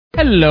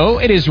Hello,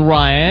 it is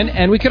Ryan,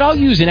 and we could all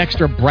use an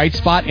extra bright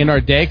spot in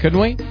our day, couldn't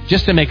we?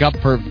 Just to make up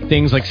for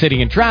things like sitting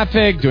in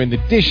traffic, doing the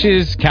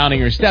dishes, counting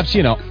your steps,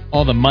 you know,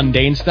 all the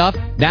mundane stuff.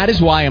 That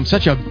is why I'm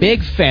such a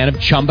big fan of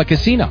Chumba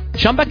Casino.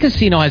 Chumba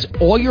Casino has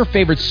all your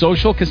favorite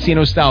social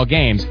casino-style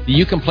games that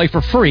you can play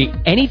for free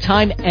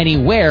anytime,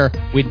 anywhere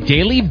with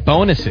daily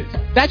bonuses.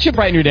 That should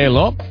brighten your day a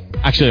little.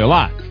 Actually, a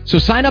lot. So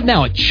sign up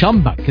now at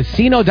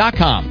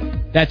ChumbaCasino.com.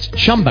 That's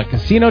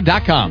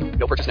ChumbaCasino.com.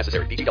 No purchase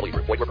necessary. VGW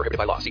Group. Void where prohibited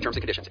by law. See terms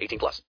and conditions. 18+.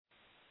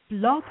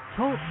 Blog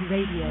Talk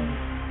Radio.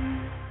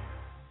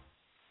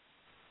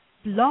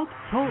 Blog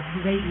Talk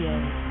Radio.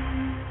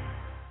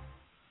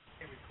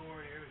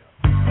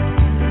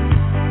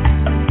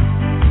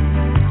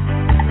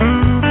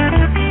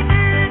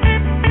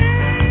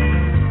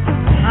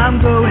 I'm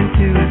going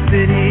to a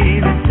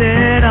city that's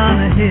set on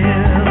a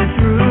hill.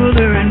 Its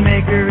ruler and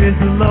maker is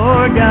the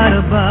Lord God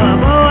above.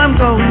 Oh, I'm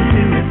going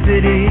to a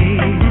city,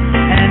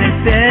 and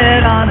it's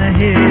set on a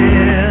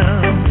hill.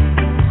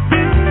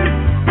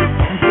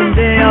 And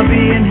someday I'll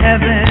be in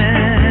heaven,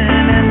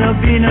 and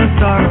there'll be no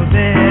sorrow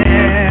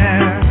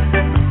there.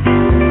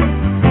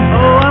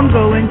 Oh, I'm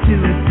going to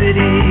a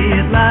city,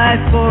 it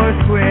lies four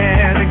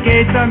square. The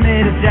gates are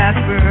made of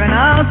jasper, and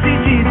I'll see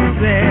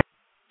Jesus there.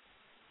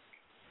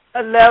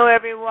 Hello,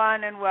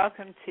 everyone, and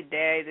welcome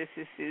today. This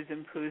is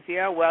Susan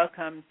Puzio.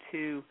 Welcome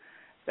to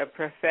the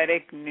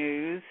Prophetic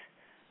News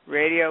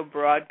radio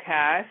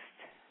broadcast.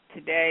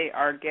 Today,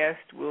 our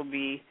guest will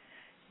be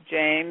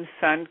James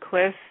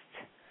Sundquist,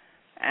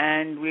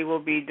 and we will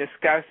be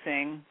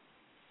discussing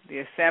the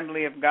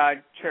Assembly of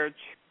God Church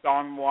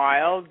gone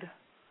wild,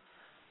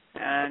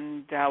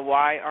 and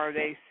why are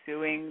they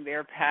suing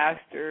their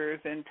pastors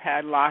and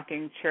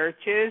padlocking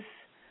churches.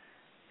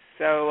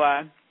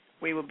 So,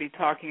 we will be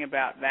talking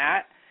about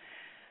that.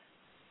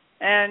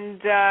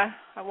 And I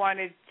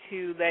wanted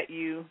to let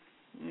you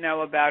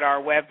know about our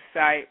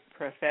website,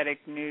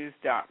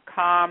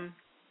 propheticnews.com.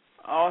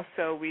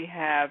 Also, we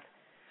have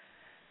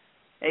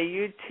a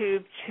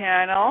YouTube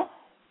channel,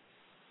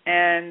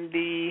 and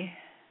the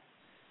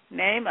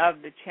name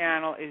of the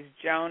channel is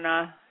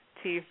Jonah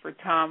T for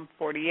Tom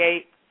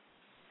 48.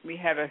 We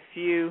have a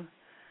few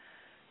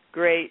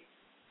great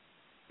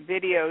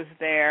videos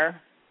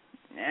there.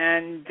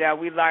 And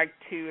we like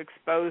to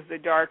expose the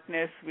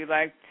darkness. We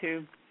like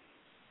to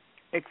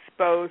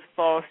expose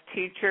false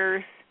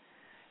teachers.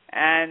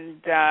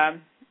 And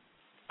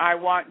I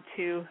want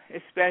to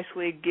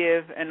especially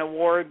give an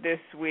award this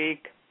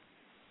week.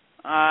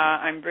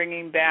 I'm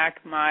bringing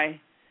back my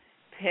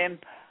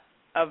Pimp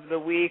of the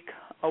Week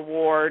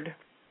award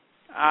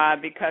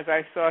because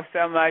I saw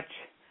so much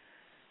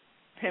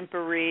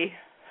pimpery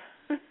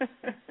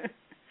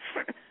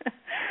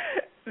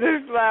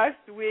this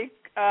last week.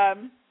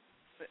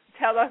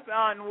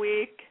 Telethon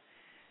week.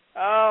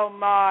 Oh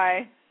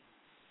my.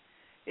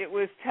 It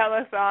was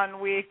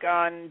Telethon week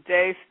on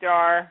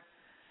Daystar.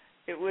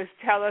 It was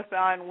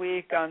Telethon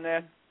week on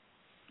the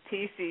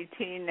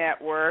TCT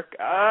network.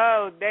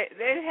 Oh,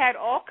 they had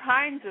all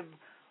kinds of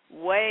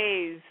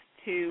ways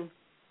to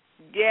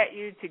get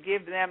you to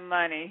give them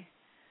money.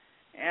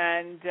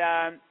 And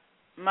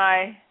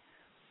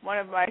one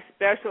of my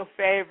special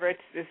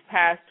favorites this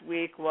past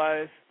week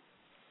was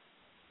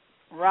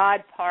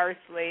Rod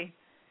Parsley.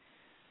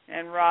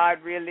 And Rod,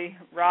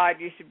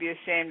 you should be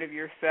ashamed of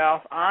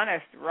yourself.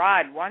 Honest,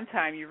 Rod, one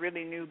time you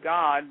really knew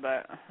God,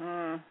 but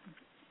I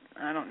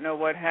don't know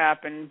what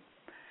happened.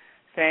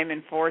 Fame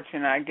and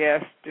fortune, I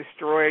guess,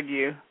 destroyed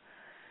you.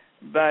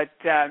 But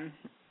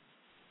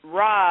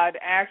Rod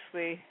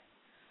actually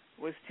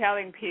was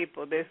telling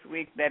people this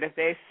week that if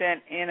they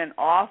sent in an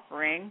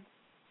offering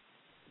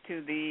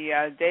to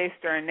the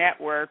Daystar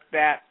Network,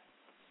 that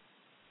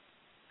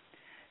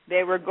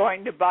they were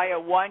going to buy a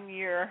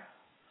 1-year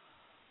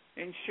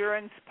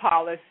insurance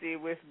policy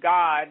with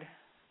God,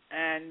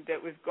 and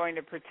that was going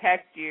to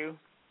protect you.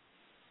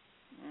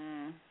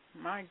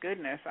 My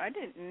goodness, I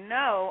didn't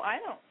know.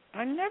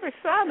 I never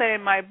saw that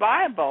in my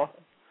Bible.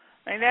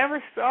 I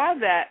never saw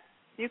that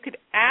you could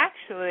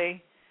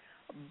actually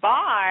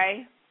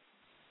buy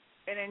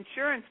an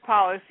insurance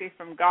policy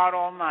from God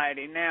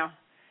Almighty. Now,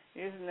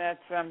 isn't that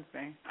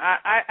something?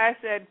 I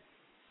said,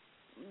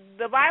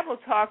 the Bible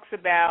talks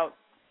about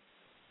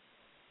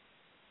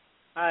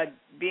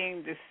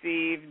being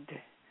deceived.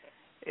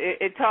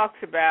 It talks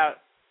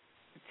about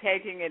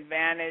taking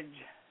advantage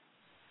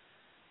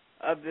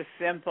of the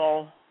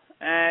simple.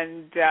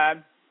 And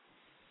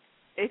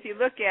if you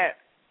look at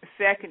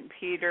 2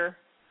 Peter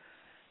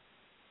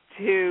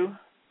 2,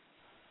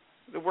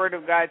 the Word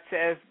of God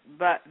says,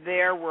 "But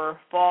there were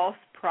false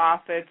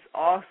prophets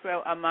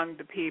also among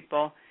the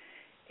people,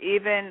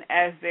 even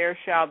as there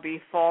shall be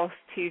false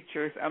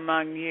teachers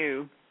among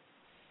you,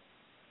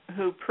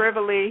 who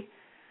privily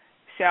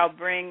shall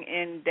bring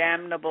in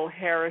damnable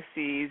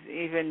heresies,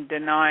 even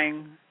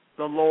denying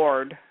the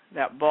Lord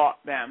that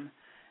bought them,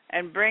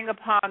 and bring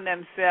upon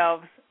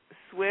themselves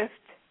swift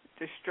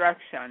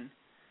destruction.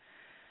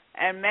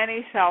 And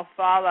many shall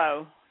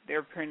follow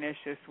their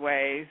pernicious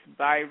ways,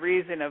 by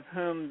reason of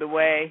whom the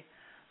way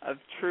of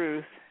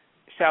truth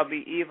shall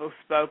be evil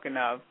spoken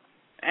of,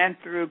 and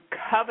through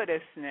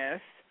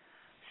covetousness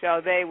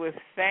shall they with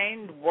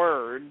feigned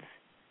words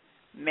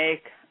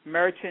make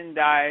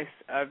merchandise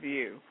of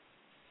you.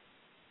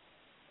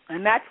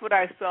 And that's what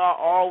I saw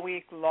all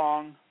week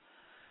long,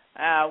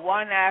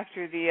 one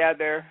after the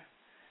other,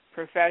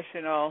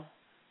 professional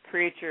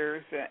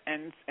preachers,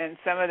 and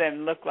some of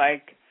them look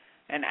like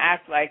and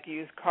act like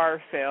used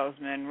car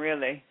salesmen,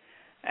 really.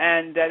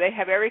 And they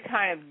have every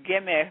kind of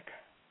gimmick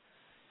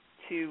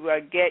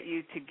to get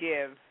you to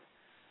give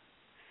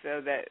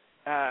so that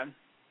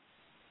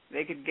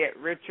they could get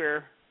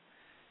richer,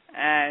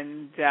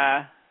 and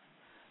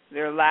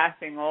they're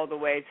laughing all the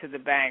way to the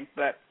bank.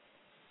 But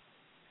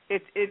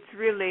it's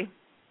really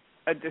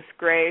a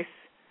disgrace,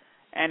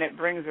 and it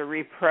brings a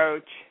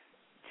reproach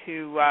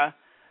to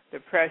the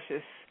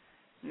precious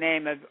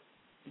name of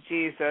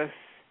Jesus.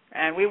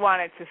 And we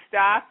want it to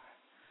stop.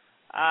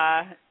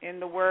 In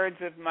the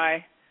words of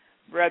my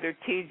brother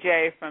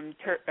TJ from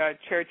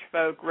Church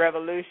Folk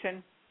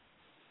Revolution,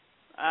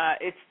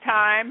 it's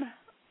time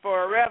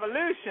for a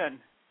revolution.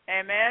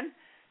 Amen?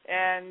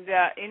 And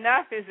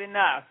enough is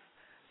enough.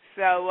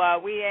 So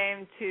we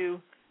aim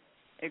to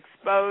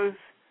expose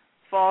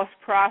false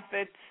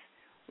prophets.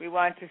 We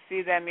want to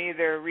see them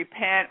either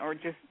repent or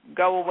just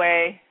go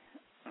away,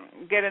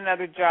 get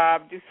another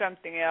job, do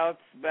something else,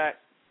 but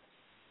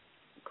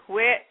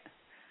quit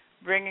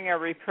bringing a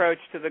reproach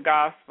to the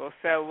gospel.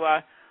 So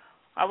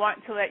I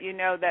want to let you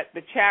know that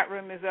the chat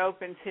room is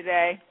open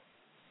today,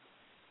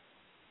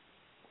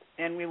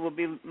 and we will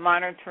be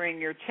monitoring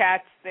your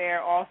chats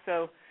there.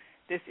 Also,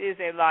 this is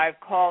a live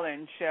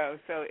call-in show,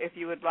 so if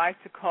you would like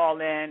to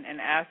call in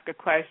and ask a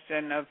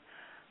question of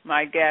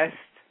my guest,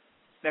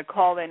 the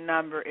call-in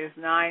number is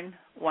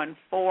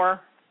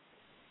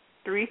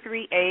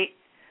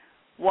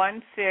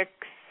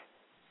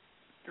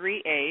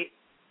 914-338-1638,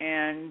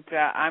 and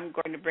I'm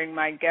going to bring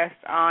my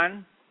guest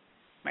on,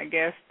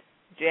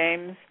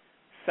 James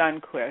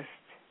Sundquist.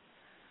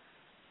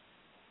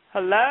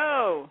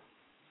 Hello.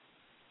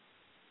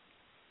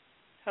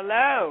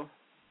 Hello.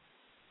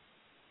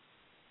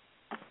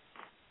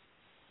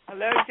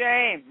 Hello,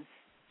 James.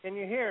 Can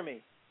you hear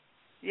me?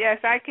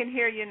 Yes, I can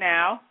hear you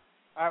now.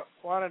 I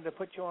wanted to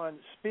put you on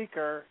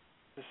speaker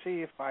to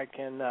see if I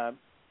can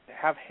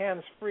have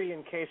hands-free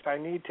in case I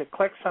need to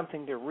click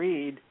something to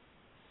read.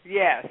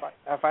 Yes.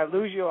 If I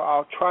lose you,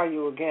 I'll try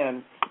you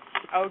again.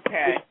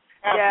 Okay.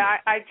 Yeah,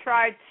 I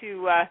tried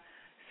to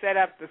set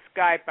up the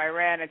Skype. I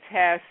ran a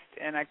test,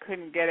 and I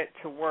couldn't get it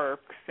to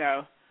work,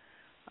 so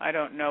I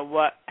don't know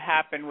what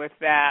happened with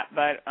that,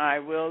 but I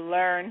will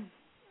learn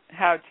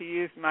how to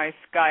use my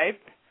Skype.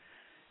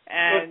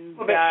 And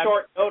a little bit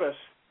short notice.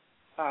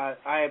 I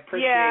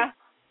appreciate. Yeah.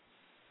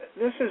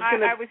 This is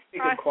going to be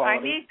good quality.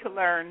 I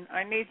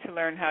need to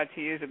learn how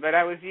to use it, but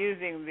I was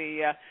using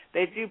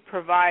they do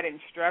provide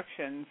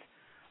instructions.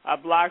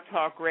 Blog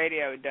Talk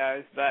Radio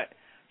does, but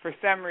for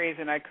some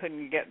reason I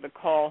couldn't get the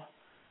call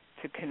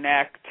to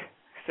connect.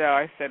 So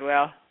I said,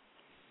 well,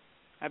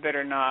 I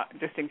better not,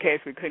 just in case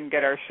we couldn't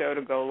get our show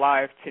to go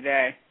live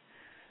today.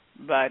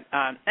 But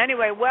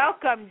anyway,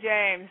 welcome,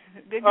 James.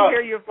 Good to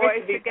hear your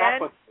voice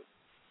again.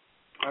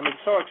 I'm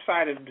so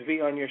excited to be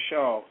on your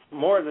show,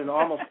 more than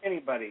almost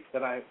anybody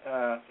that I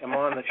am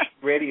on the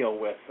radio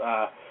with.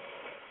 I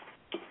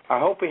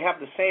hope we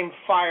have the same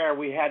fire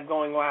we had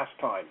going last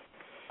time.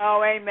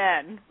 Oh,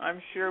 amen.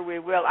 I'm sure we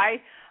will.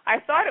 I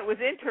thought it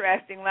was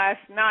interesting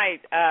last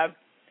night.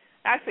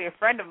 Actually, a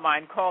friend of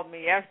mine called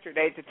me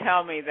yesterday to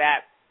tell me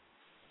that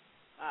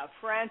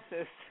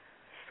Francis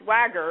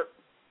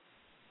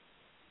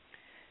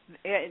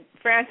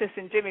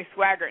and Jimmy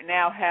Swaggart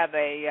now have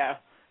a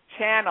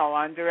channel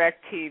on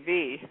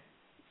DirecTV,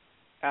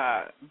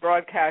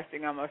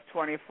 broadcasting almost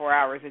 24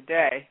 hours a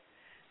day.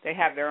 They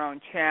have their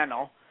own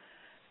channel.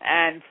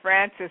 And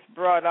Francis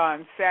brought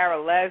on Sarah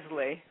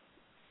Leslie,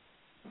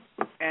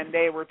 and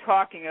they were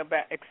talking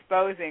about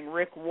exposing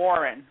Rick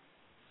Warren.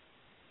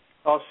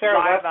 Oh, Sarah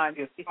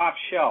Leslie is top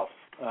shelf.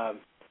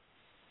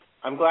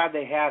 I'm glad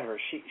they had her.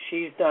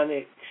 She's done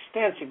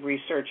extensive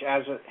research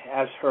as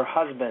her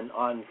husband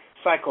on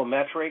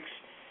psychometrics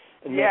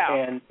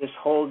and this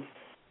whole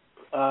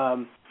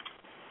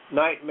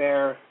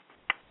nightmare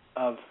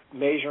of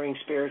measuring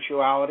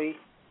spirituality.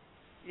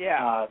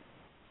 Yeah.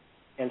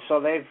 And so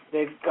they've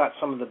got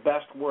some of the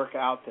best work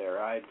out there.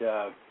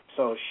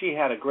 So she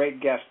had a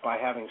great guest by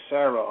having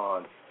Sarah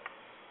on.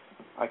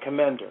 I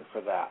commend her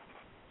for that.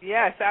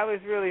 Yes, I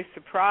was really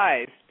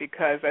surprised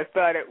because I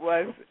thought it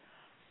was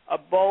a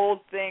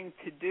bold thing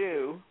to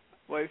do,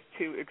 was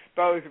to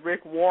expose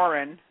Rick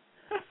Warren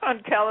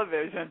on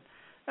television.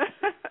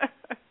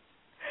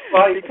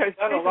 Well, because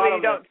usually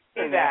you don't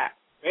see that.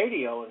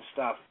 Radio and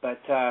stuff, but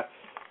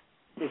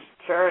it's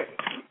very,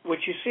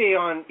 what you see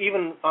on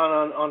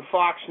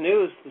Fox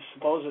News, the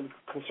supposed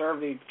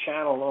conservative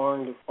channel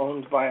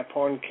owned by a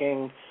porn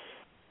king,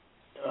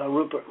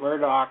 Rupert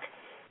Murdoch,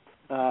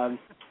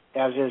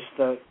 as is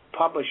the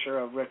publisher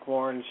of Rick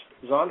Warren's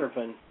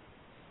Zondervan.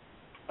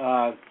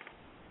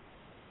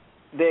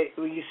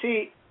 You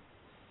see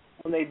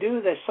when they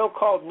do the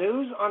so-called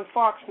news on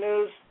Fox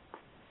News,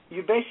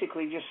 you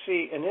basically just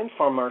see an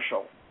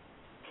infomercial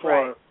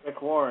for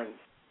Rick Warren.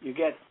 You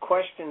get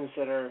questions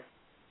that are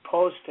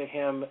posed to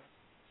him.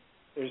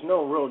 There's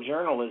no real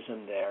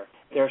journalism there.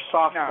 They're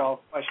softball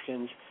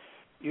questions.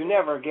 You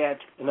never get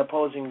an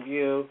opposing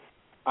view.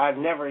 I've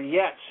never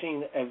yet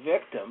seen a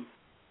victim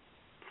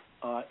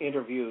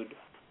interviewed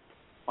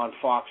on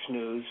Fox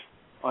News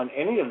on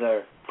any of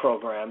their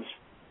programs,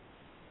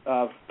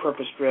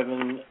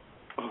 purpose-driven,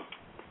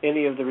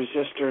 any of the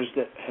resistors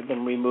that have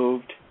been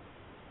removed.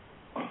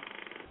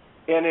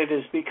 And it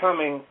is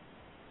becoming,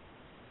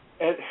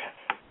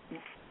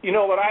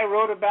 what I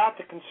wrote about,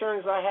 the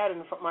concerns I had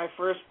in my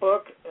first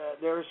book,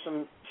 there were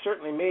some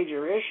certainly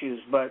major issues,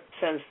 but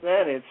since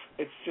then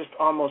it's just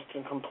almost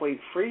a complete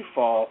free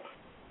fall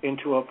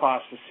into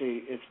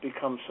apostasy. It's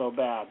become so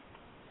bad.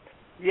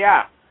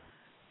 Yeah.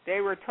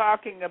 They were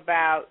talking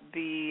about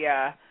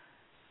the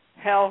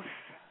health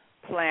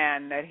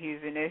plan that he's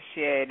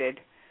initiated,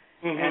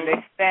 and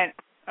they spent,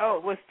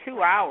 it was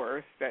 2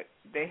 hours that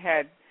they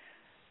had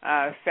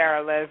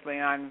Sarah Leslie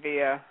on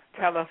via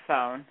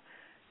telephone,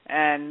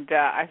 and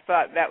I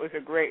thought that was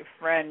a great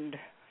friend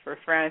for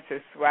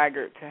Francis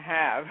Swaggart to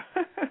have.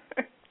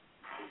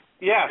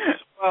 Yes.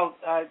 Well,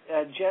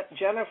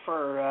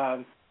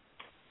 Jennifer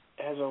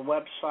has a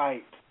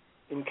website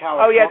in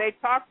California. Oh, yeah, they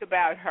talked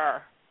about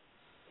her.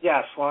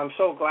 Yes, well, I'm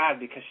so glad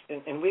because,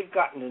 and we've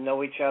gotten to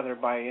know each other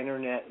by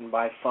internet and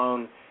by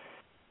phone,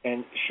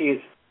 and she is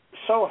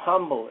so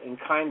humble and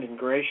kind and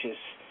gracious,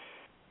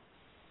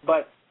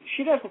 but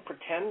she doesn't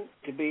pretend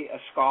to be a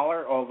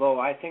scholar, although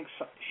I think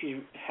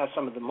she has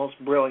some of the most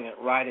brilliant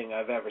writing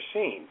I've ever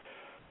seen.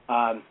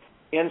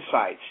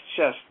 Insights,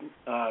 just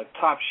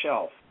top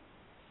shelf,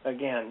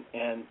 again,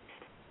 and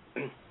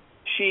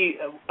she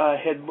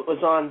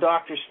was on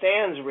Dr.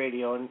 Stan's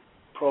radio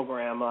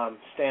program,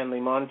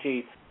 Stanley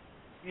Monteith.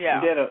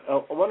 Yeah. She did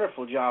a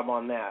wonderful job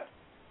on that.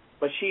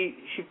 But she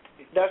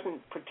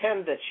doesn't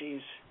pretend that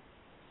she's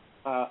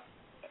a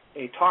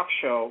talk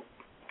show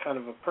kind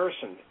of a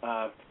person.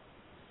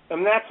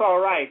 And that's all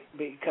right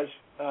because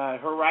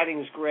her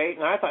writing's great,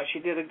 and I thought she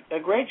did a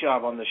great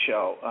job on the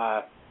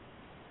show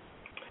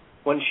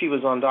when she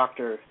was on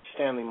Dr.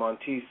 Stanley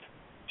Monteith's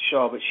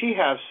show. But she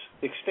has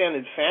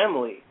extended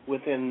family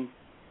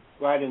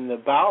right in the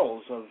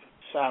bowels of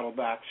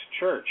Saddleback's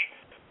church.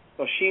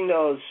 So she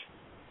knows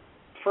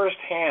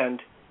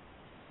firsthand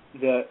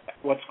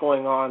what's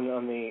going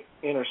on the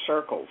inner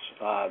circles.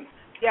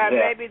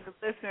 Maybe the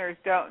listeners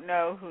don't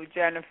know who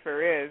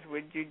Jennifer is.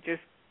 Would you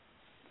just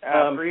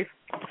briefly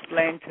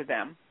explain to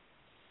them?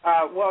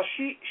 Well,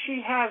 she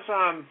has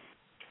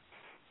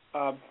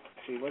let's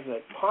see, was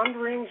it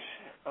Ponderings?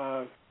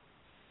 I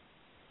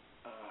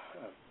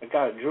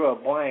drew a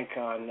blank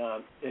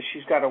on.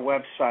 She's got a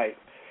website,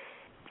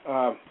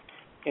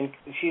 and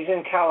she's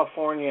in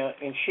California,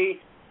 and she's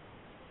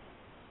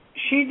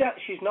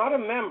not a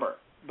member,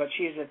 but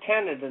she's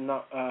attended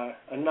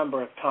a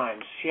number of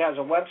times. She has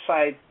a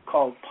website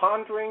called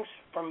Ponderings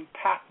from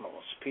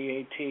Patmos,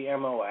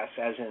 Patmos,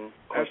 as in,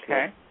 of course,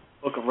 the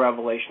Book of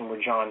Revelation where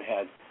John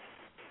had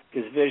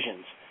his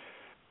visions.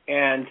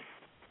 And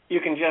you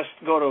can just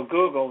go to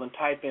Google and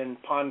type in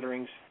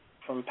Ponderings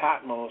from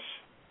Patmos,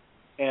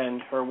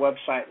 and her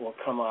website will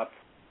come up.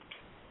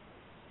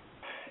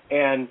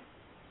 And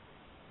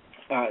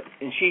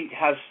she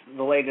has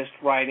the latest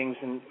writings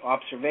and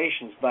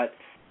observations, but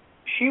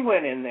she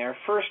went in there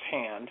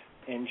firsthand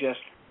and just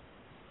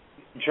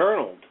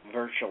journaled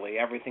virtually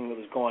everything that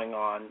was going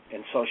on,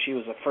 and so she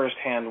was a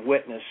firsthand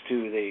witness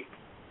to the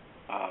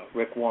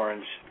Rick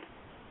Warren's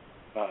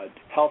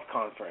health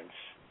conference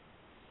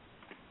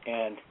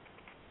and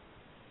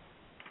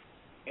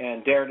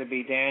Dare to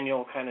be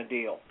Daniel kind of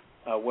deal,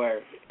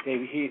 where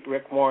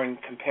Rick Warren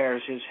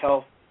compares his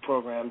health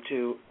program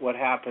to what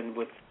happened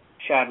with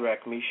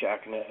Shadrach,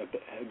 Meshach, and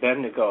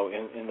Abednego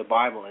in the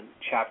Bible in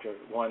chapter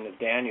 1 of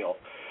Daniel.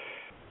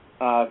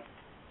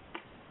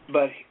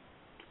 But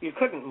you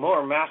couldn't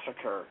more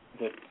massacre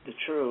the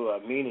true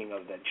meaning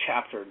of the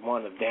chapter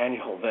 1 of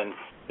Daniel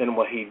than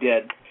what he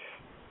did.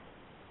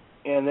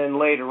 And then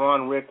later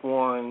on, Rick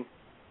Warren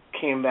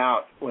came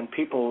out when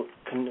people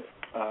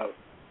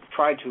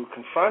tried to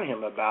confront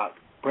him about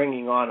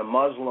bringing on a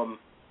Muslim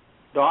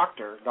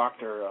doctor,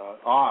 Dr.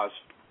 Oz,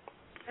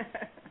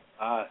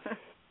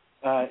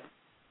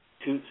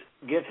 to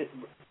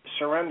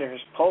surrender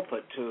his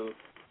pulpit to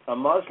a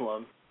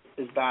Muslim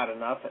is bad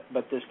enough,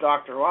 but this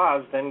Dr.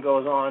 Oz then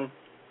goes on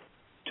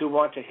to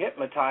want to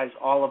hypnotize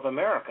all of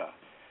America.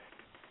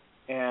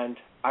 And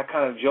I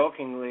kind of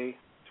jokingly,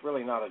 it's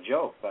really not a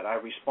joke, but I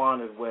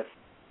responded with,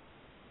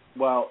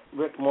 well,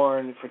 Rick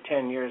Warren for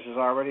 10 years has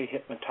already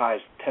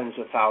hypnotized tens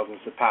of thousands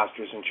of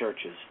pastors and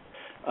churches.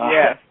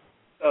 Yes.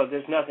 So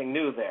there's nothing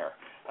new there.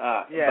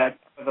 Yes.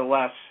 But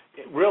nevertheless,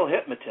 real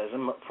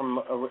hypnotism from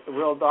a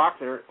real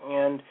doctor.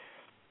 And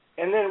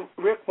then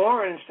Rick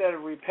Warren, instead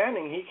of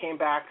repenting, he came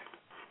back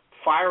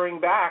firing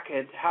back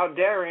at how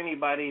dare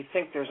anybody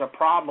think there's a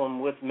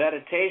problem with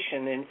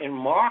meditation and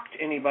mocked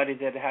anybody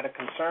that had a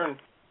concern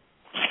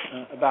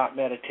about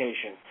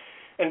meditation.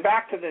 And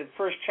back to the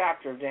first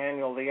chapter of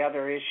Daniel, the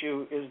other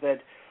issue is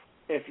that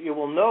if you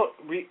will note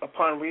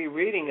upon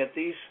rereading it,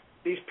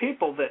 these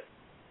people that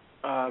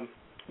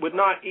would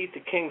not eat the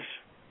king's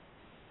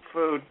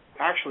food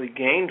actually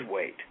gained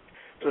weight.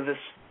 So this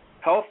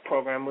health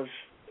program was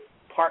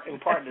in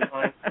part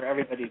designed for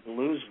everybody to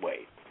lose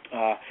weight.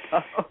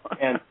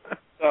 And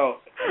so,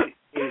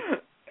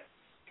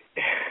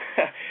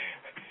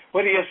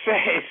 what do you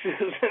say,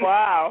 Susan?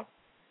 Wow.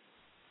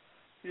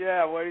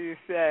 Yeah, what do you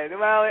say?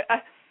 Well,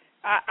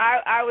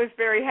 I was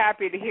very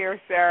happy to hear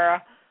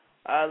Sarah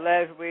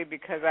Leslie,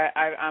 because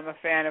I'm a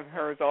fan of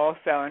hers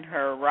also in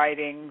her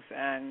writings,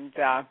 and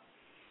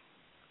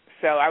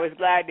so I was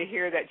glad to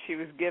hear that she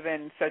was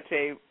given such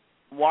a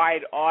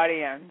wide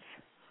audience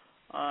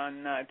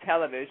on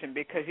television,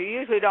 because you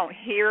usually don't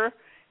hear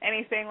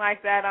anything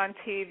like that on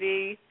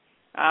TV.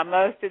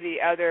 Most of the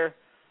other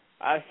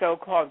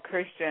so-called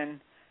Christian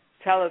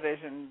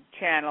television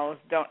channels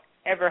don't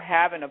ever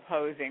have an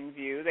opposing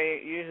view.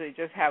 They usually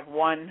just have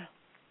one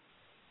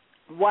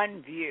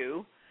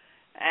view,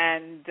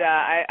 and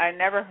I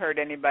never heard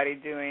anybody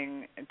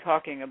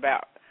talking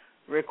about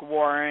Rick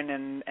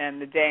Warren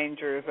and the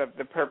dangers of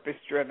the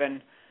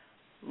purpose-driven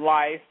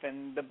life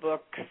and the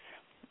books,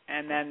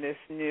 and then this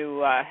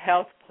new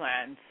health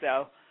plan.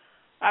 So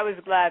I was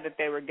glad that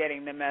they were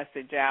getting the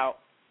message out,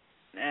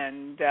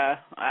 and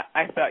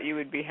I thought you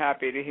would be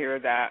happy to hear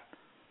that.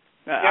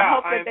 I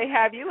hope that they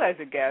have you as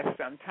a guest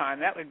sometime.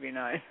 That would be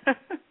nice.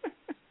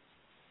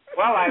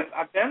 Well,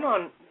 I've been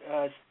on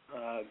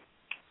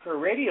her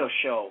radio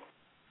show,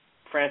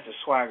 Frances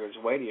Swagger's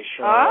radio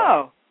show,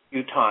 a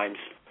few times.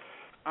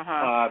 So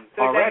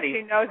already.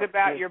 then she knows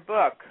about your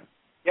book.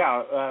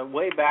 Yeah,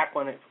 way back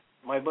when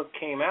my book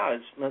came out.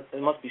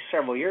 It must be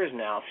several years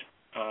now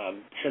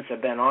since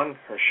I've been on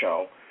her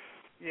show.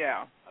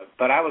 Yeah.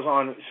 But I was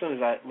on as soon as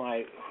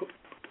my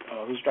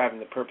Who's Driving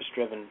the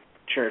Purpose-Driven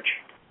Church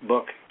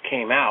book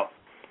came out.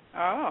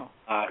 Oh,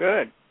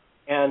 good.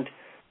 And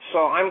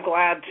so I'm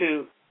glad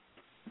to,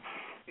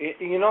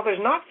 there's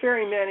not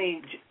very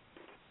many,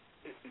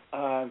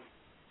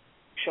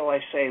 shall I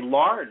say,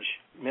 large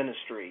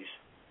ministries.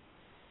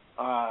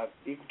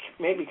 You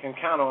maybe can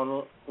count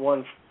on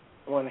one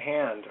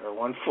hand or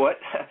one foot,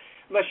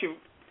 unless you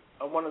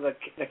one of the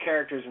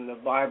characters in the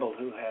Bible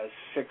who has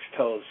 6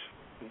 toes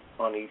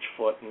on each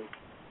foot and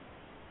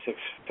 6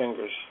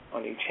 fingers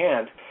on each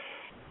hand.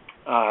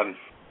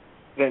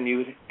 Then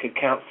you could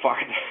count far.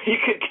 You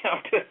could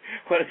count to,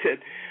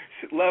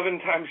 11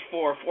 times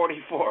 4,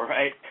 44,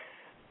 right?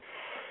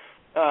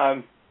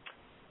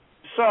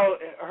 So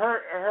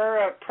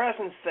her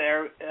presence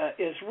there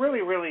is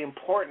really, really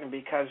important,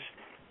 because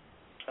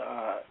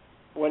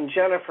when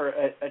Jennifer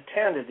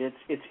attended,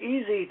 it's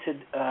easy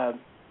to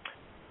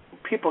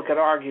people could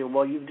argue,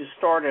 well, you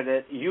distorted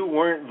it. You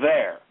weren't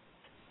there.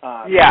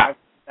 Yeah.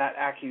 That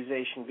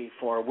accusation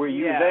before. Were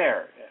you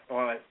there?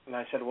 And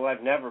I said, well,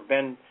 I've never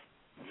been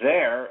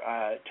there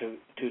to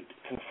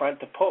confront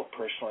the Pope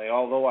personally,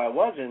 although I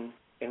was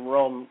in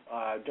Rome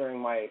during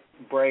my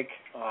break,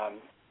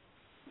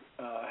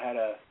 had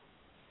a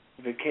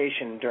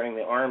vacation during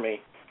the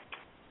Army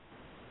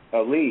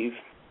leave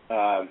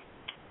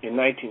in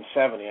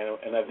 1970,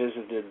 and I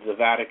visited the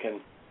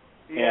Vatican.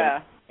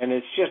 Yeah. And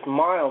it's just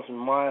miles and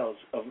miles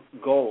of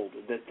gold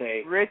that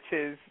they...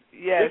 Riches,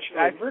 yes.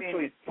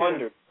 Virtually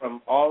plundered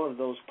from all of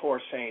those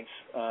poor saints.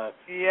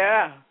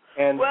 Yeah.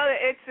 And well,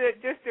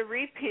 it's just a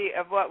repeat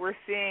of what we're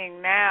seeing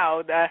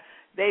now.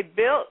 They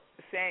built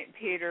St.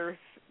 Peter's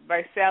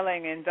by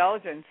selling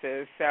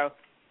indulgences, so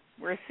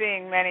we're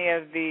seeing many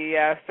of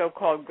the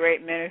so-called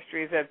great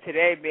ministries of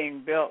today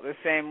being built the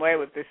same way,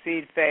 with the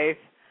seed faith,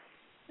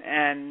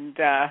 and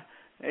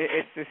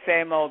it's the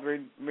same old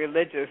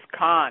religious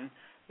con.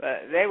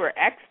 But they were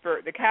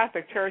expert. The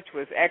Catholic Church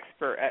was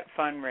expert at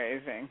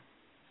fundraising.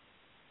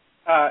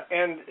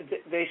 And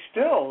they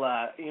still,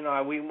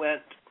 we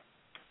went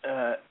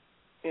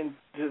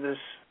into this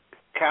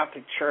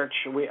Catholic Church.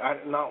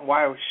 I'm not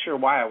sure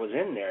why I was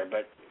in there,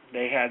 but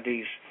they had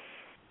these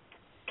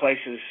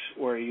places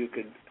where you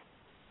could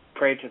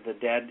pray to the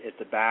dead at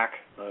the back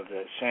of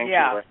the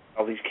sanctuary.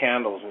 All these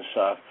candles and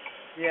stuff.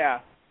 Yeah.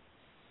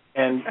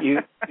 And you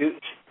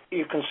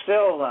can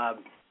still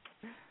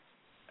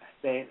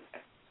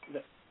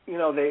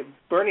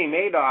Bernie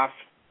Madoff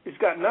has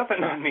got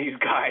nothing on these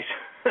guys.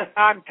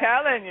 I'm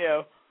telling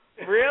you,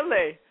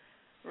 really.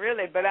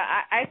 But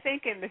I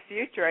think in the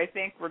future, I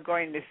think we're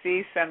going to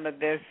see some of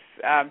this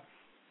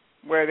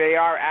where they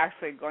are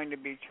actually going to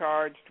be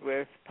charged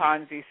with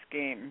Ponzi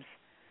schemes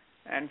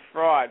and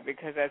fraud,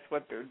 because that's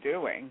what they're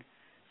doing.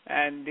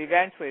 And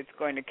eventually it's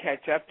going to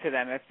catch up to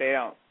them if they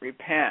don't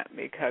repent,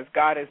 because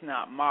God is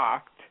not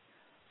mocked.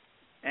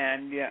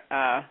 And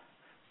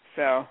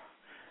so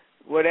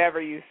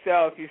whatever you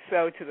sow, if you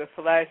sow to the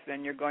flesh,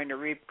 then you're going to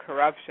reap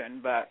corruption.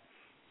 But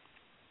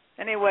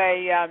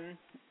anyway...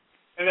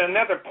 and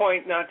another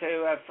point not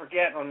to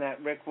forget on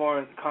that Rick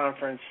Warren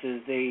conference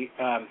is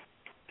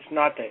it's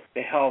not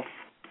the health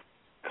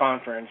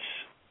conference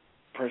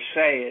per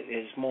se. It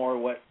is more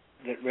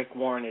that Rick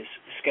Warren is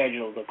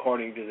scheduled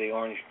according to the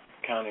Orange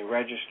County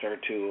Register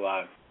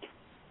to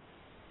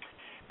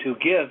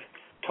give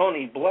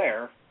Tony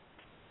Blair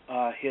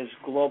his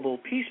Global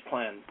Peace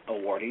Plan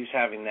Award. He's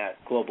having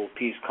that Global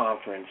Peace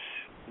Conference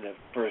the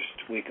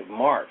first week of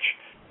March.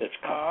 That's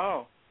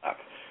coming up.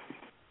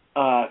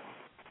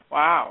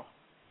 Wow.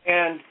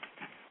 And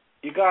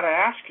you got to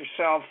ask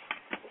yourself.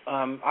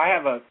 I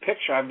have a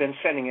picture. I've been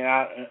sending it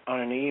out on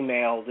an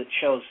email that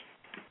shows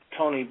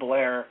Tony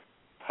Blair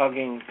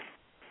hugging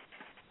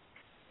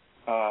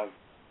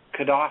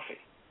Gaddafi.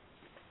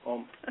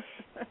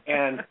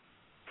 And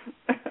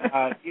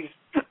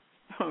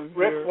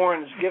Rick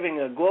Warren's giving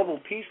a global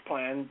peace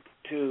plan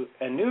to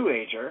a new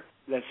ager.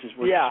 This is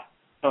with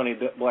Tony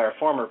Blair,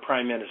 former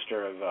Prime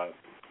Minister of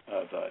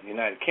the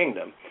United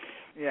Kingdom.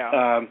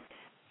 Yeah.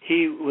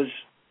 He was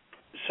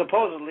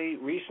supposedly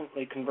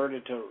recently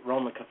converted to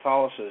Roman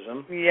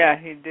Catholicism. Yeah,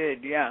 he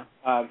did, yeah.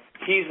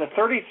 He's a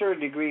 33rd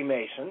degree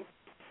Mason.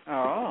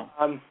 Oh.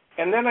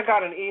 And then I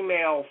got an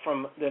email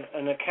from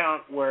an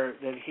account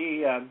that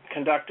he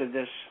conducted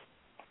this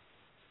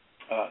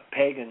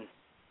pagan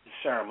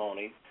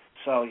ceremony.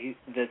 So you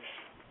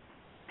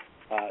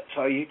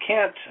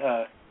can't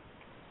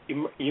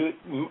you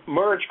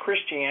merge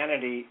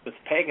Christianity with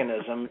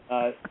paganism.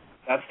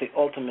 That's the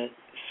ultimate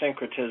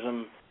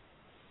syncretism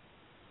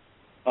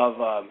of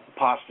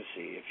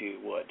apostasy, if you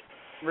would.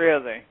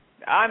 Really?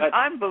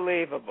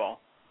 Unbelievable.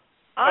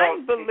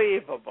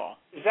 Unbelievable.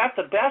 Is that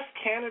the best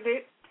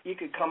candidate you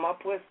could come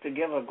up with to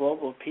give a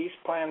global peace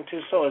plan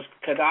to? So is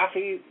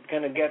Gaddafi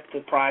going to get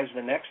the prize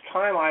the next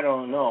time? I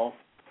don't know.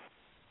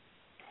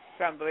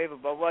 It's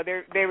unbelievable. Well,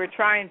 they were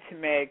trying to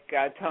make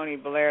Tony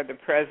Blair the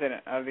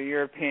president of the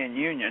European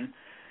Union.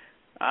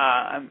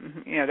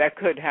 That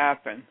could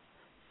happen.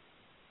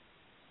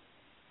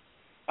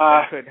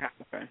 That could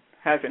happen.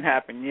 Hasn't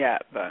happened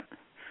yet, but.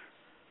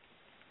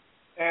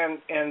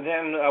 And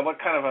then what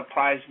kind of a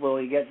prize will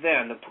he get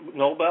then? The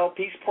Nobel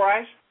Peace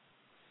Prize?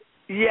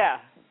 Yeah.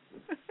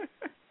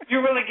 You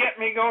really get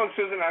me going,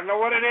 Susan. I know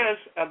what it is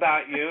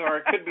about you, or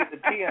it could be the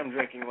tea I'm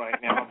drinking right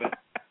now. But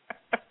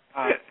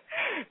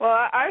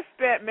well, I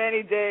spent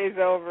many days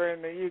over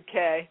in the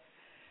UK,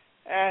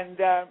 and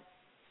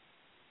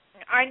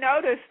I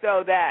noticed,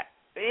 though, that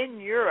in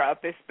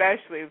Europe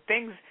especially,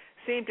 things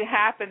seemed to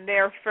happen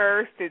there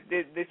first.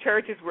 The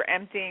churches were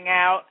emptying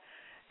out,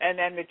 and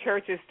then the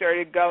churches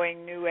started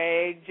going New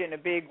Age in a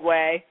big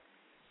way.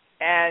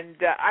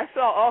 And I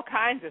saw all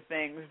kinds of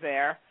things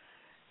there.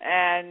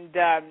 And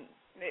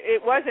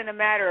it wasn't a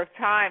matter of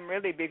time,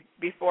 really,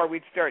 before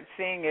we'd start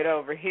seeing it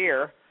over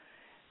here.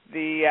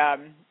 I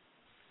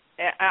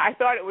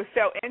thought it was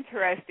so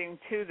interesting,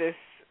 too, this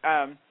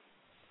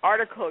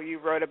article you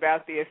wrote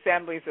about the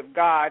Assemblies of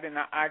God, and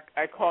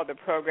I called the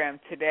program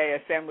today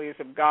Assemblies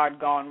of God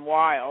Gone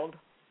Wild.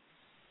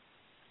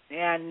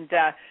 And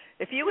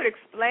if you would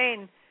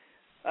explain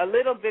a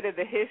little bit of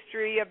the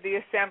history of the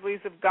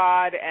Assemblies of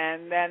God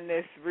and then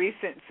this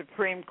recent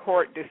Supreme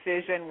Court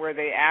decision where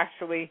they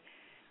actually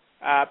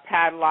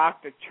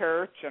padlocked a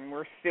church and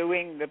were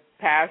suing the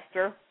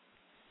pastor.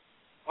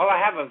 Well, I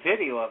have a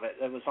video of it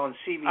that was on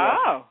CBS.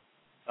 Oh.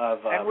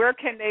 And where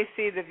can they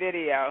see the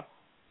video?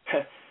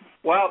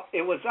 Well,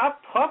 it was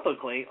up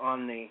publicly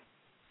on the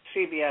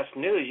CBS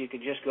News. You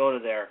could just go to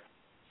their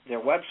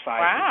website.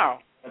 Wow.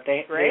 But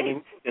they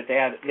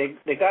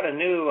got a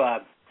new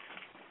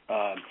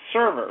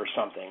server or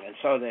something, and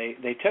so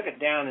they took it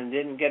down and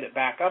didn't get it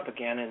back up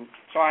again. And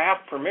so I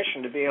asked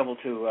permission to be able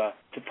to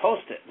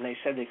post it, and they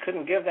said they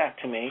couldn't give that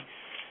to me.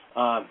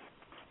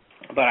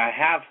 But I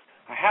have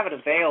it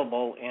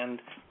available,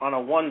 and on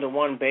a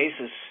one-to-one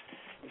basis,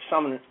 if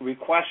someone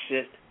requests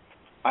it,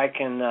 I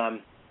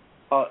can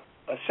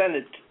send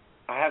it.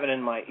 I have it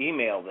in my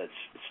email that's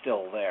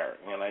still there,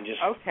 and I just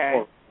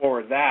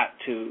forward that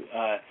to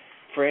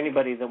for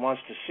anybody that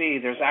wants to see.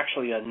 There's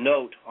actually a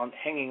note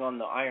hanging on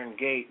the iron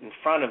gate in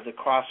front of the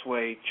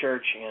Crossway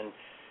Church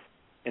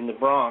in the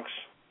Bronx.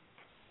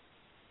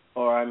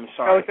 Or I'm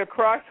sorry. Oh, the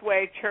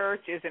Crossway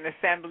Church is an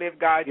Assembly of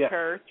God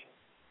church?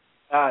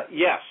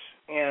 Yes,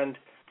 and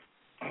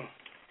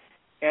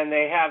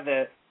they have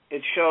it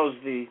shows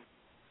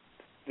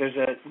there's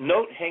a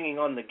note hanging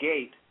on the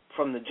gate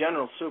from the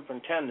general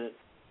superintendent,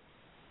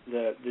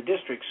 the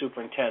district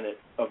superintendent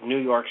of New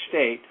York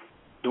State,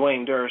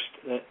 Dwayne Durst,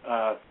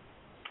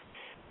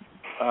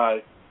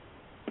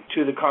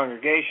 to the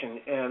congregation,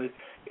 and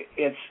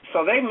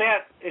so they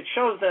met. It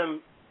shows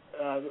them.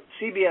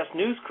 CBS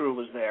News crew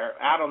was there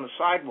out on the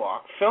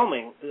sidewalk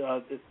filming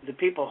the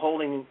people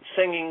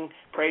singing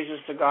praises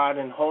to God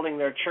and holding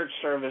their church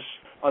service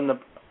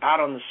out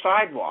on the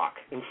sidewalk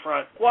in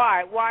front.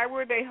 Why? Why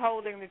were they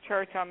holding the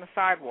church on the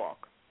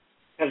sidewalk?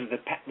 Because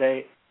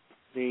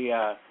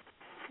the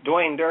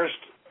Dwayne Durst,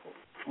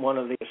 one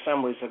of the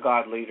Assemblies of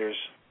God leaders,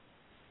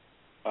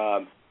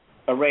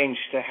 arranged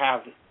to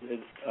have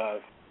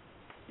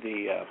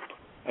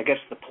I guess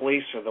the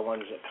police are the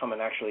ones that come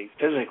and actually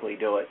physically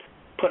do it,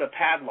 put a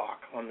padlock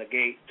on the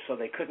gate so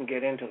they couldn't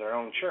get into their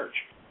own church.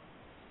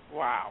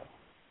 Wow.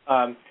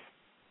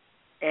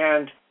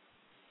 And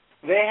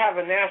they have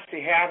a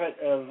nasty habit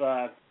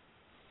of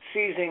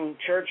seizing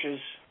churches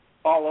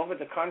all over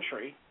the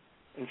country.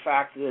 In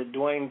fact,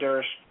 Dwayne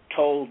Durst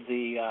told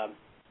a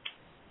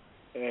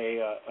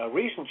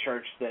recent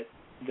church that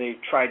they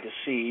tried to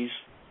seize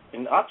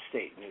in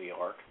upstate New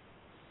York.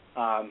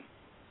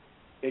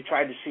 They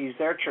tried to seize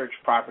their church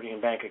property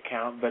and bank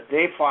account, but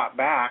they fought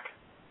back,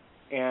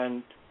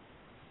 and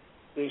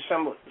the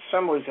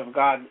Assemblies of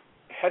God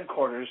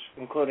headquarters,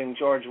 including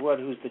George Wood,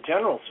 who's the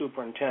general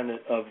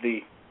superintendent of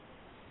the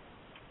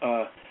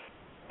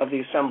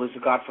Assemblies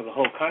of God for the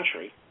whole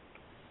country,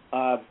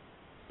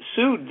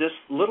 sued this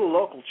little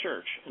local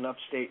church in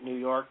upstate New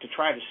York to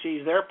try to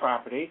seize their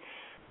property.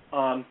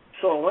 So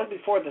it went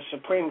before the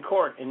Supreme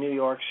Court in New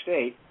York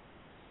State,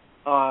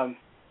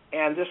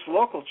 and this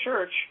local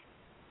church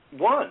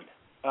won.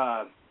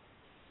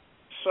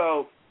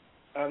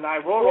 And I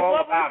wrote all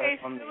about it.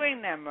 What were they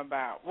suing them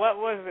about? What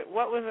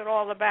was it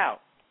all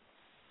about?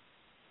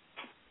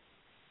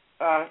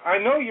 I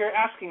know you're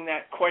asking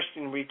that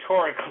question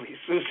rhetorically,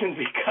 Susan,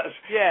 because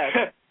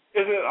yes.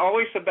 Is it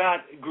always about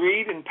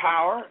greed and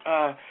power?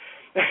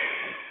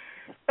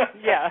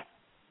 Yeah.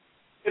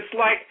 It's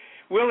like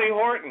Willie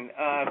Horton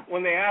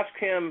when they asked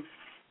him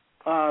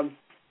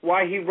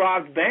why he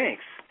robbed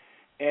banks,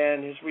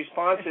 and his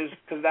response is,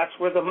 because that's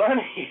where the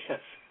money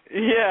is.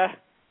 Yeah.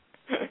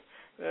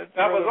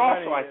 That was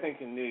also, I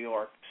think, in New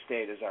York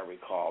State, as I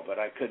recall, but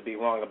I could be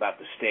wrong about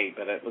the state,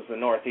 but it was the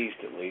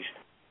Northeast at least.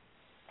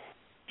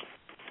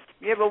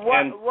 Yeah, but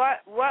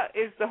what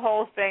is the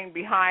whole thing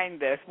behind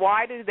this?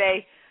 Why did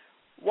they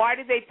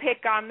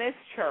pick on this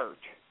church?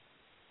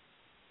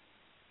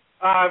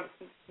 I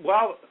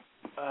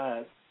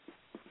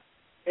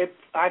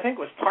think it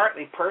was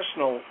partly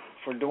personal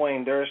for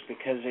Dwayne Durst,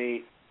 because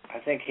I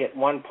think at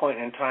one point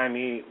in time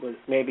he was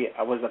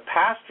a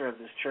pastor of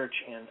this church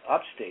in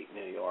upstate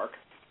New York,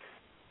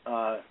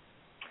 but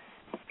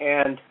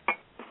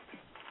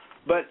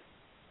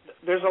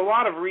there's a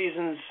lot of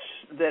reasons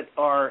that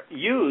are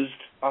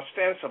used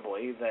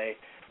ostensibly.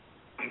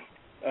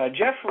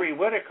 Jeffrey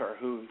Whitaker,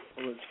 who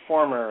was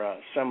former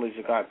Assemblies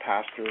of God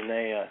pastor, and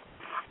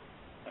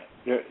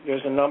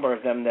there's a number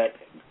of them that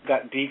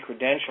got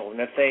decredentialed, and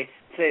if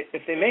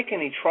they make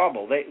any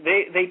trouble,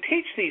 they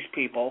teach these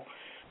people.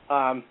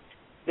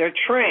 They're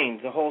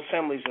trained, the whole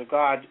Assemblies of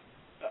God,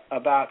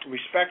 about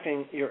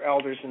respecting your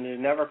elders and to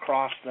never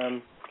cross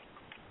them,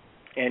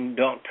 and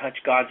don't touch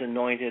God's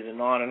anointed,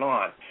 and on and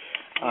on.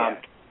 Yeah.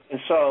 And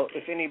so,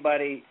 if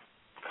anybody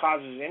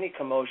causes any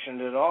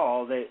commotion at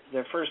all,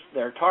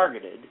 they're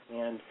targeted,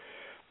 and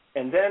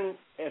then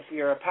if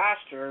you're a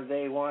pastor,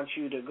 they want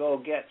you to go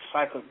get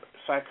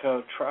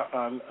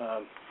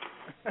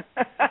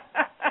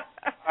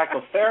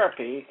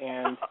psychotherapy,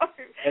 and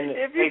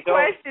if you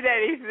question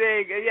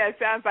anything, yeah, it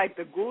sounds like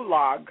the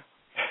gulag.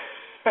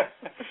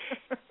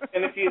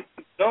 And if you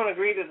don't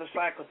agree to the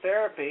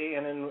psychotherapy,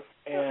 and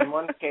in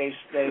one case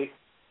they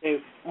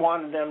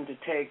wanted them to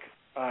take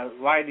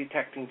lie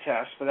detecting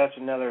tests, but that's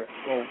another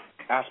little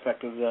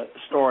aspect of the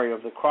story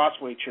of the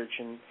Crossway Church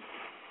in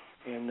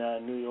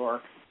New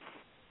York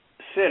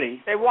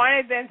City. They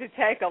wanted them to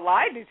take a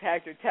lie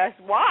detector test.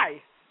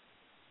 Why?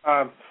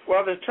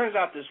 Well, it turns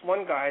out this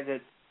one guy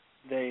that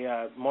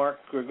Mark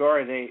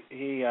Grigori,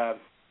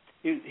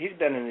 he's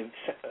been in the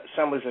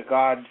Assemblies of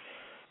God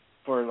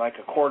for like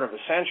a quarter of a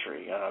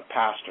century,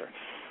 pastor.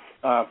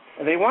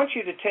 And they want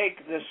you to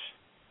take this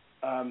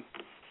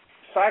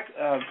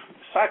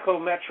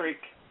psychometric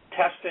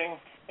testing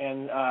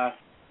and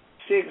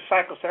see a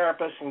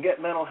psychotherapist and get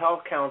mental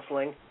health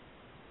counseling,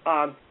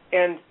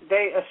 and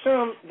they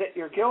assume that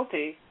you're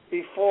guilty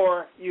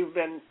before you've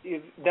done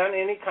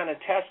any kind of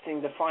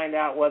testing to find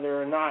out whether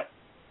or not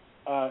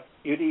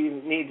you'd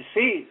even need to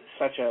see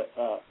such a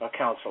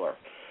counselor.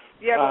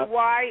 Yeah, but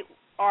why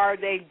are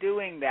they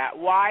doing that?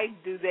 Why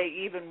do they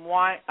even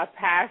want a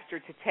pastor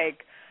to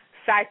take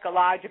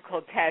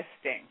psychological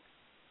testing?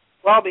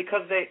 Well,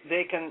 because they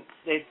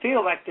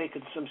feel like they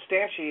can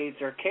substantiate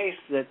their case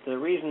that the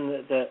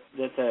reason that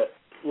the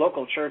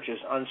local church is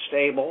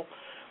unstable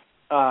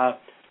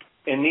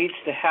and needs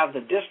to have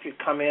the district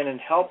come in and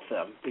help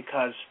them,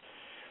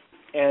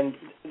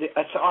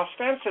 it's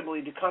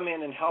ostensibly to come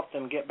in and help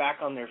them get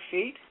back on their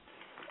feet.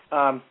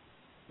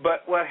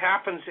 But what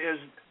happens is,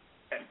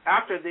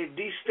 after they've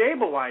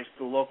destabilized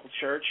the local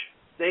church,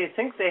 they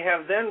think they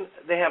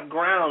have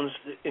grounds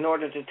in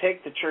order to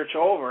take the church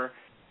over,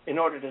 in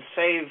order to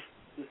save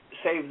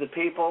the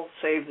people,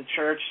 save the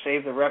church,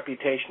 save the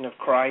reputation of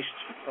Christ,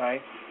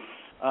 right?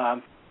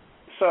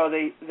 So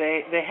they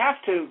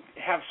have to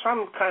have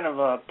some kind of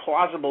a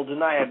plausible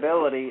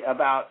deniability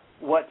about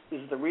what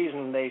is the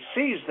reason they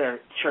seize their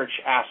church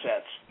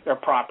assets, their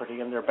property,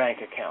 and their bank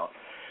account.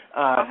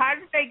 Well, how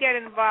did they get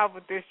involved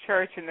with this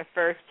church in the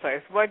first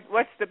place?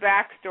 What's the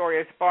backstory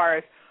as far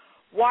as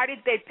why did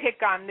they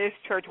pick on this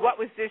church? What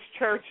was this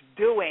church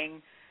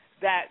doing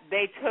that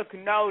they took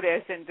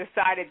notice and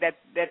decided that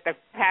the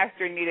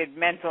pastor needed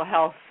mental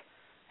health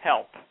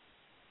help?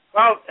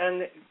 Well,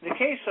 in the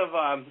case of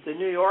the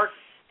New York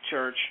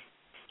church,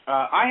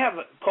 I have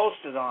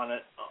posted on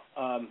it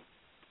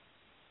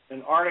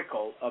an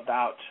article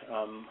about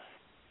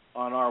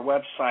on our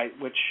website,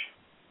 which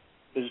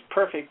is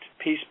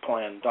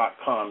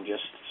perfectpeaceplan.com,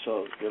 just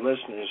so your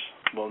listeners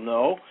will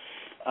know.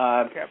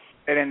 Yep.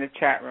 It in the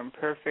chat room,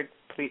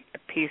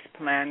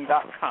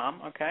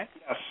 perfectpeaceplan.com, okay?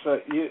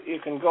 Yes, you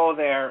can go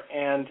there,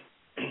 and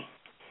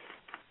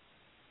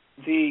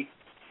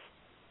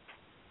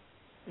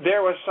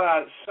there was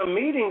some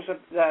meetings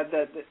that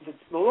the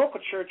local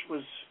church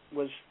was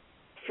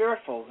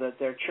fearful that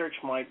their church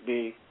might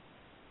be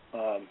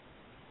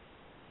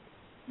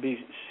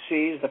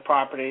seized, the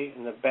property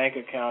and the bank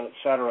account,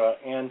 etc.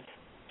 And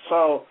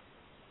so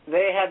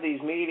they had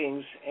these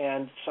meetings,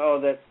 and so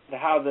that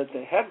how the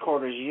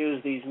headquarters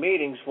used these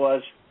meetings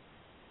was,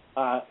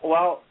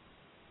 well,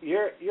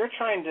 you're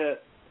trying to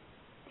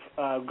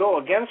go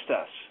against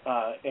us,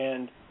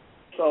 and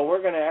so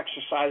we're going to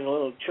exercise a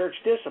little church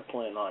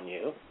discipline on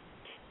you.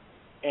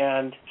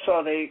 And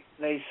so they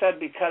said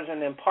because,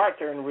 and in part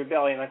they're in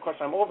rebellion. Of course,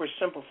 I'm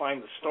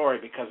oversimplifying the story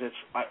because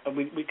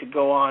we could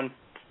go on.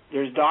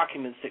 There's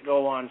documents that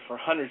go on for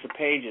hundreds of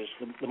pages,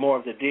 the more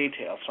of the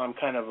details. So I'm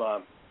kind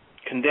of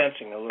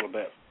condensing a little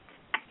bit.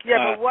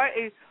 Yeah, but what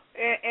is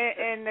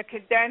in the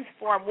condensed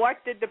form?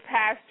 What did the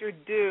pastor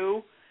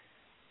do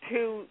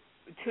to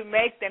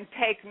make them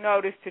take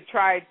notice to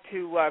try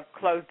to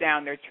close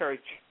down their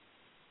church?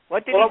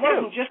 What did he do? Well, it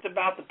wasn't just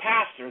about the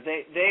pastor.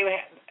 The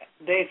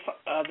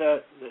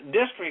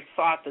district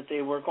thought that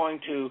they were going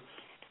to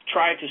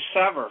try to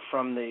sever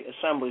from the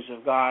Assemblies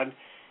of God.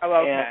 Oh,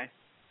 okay.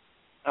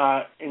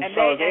 And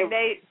so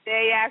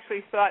they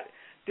actually thought,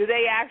 do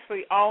they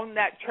actually own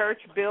that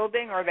church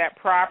building or that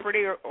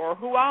property, or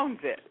who owns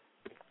it?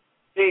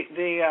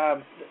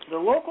 The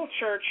local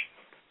church,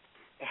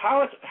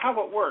 how it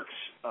works,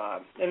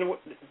 and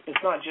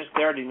it's not just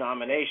their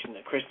denomination.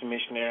 The Christian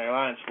Missionary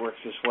Alliance works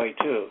this way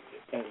too.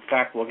 In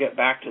fact, we'll get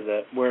back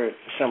to where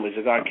Assemblies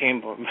of God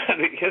came from.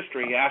 The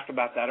history, you asked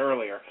about that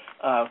earlier.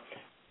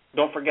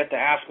 Don't forget to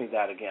ask me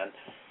that again.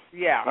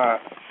 Yeah.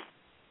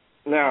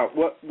 Now,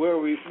 what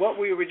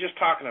we were just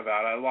talking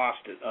about, I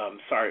lost it.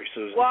 Sorry,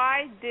 Susan.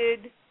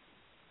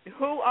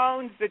 Who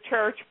owns the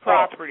church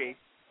property?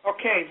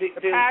 Okay. The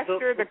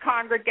pastor, the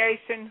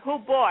congregation, who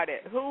bought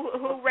it?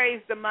 Who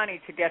raised the money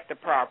to get the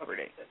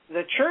property?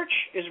 The church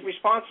is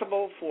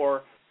responsible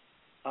for,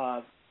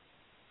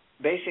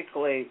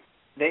 basically,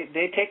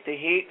 they take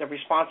the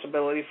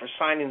responsibility for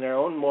signing their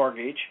own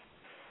mortgage,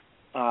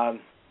 and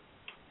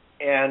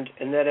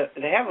that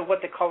they have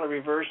what they call a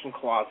reversion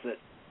clause that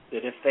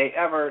if they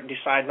ever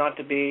decide not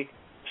to be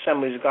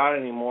Assemblies of God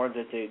anymore,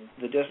 that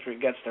the district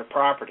gets their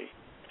property.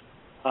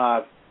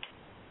 But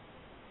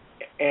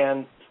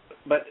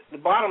the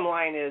bottom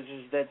line is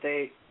that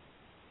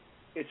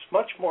it's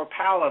much more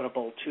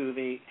palatable to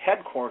the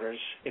headquarters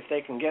if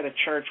they can get a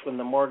church when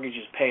the mortgage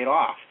is paid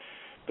off.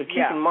 But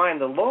keep in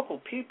mind, the local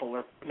people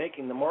are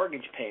making the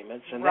mortgage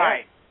payments, and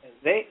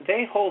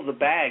they hold the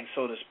bag,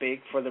 so to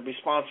speak, for the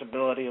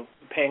responsibility of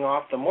paying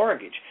off the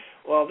mortgage.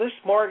 Well, this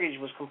mortgage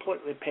was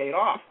completely paid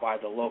off by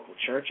the local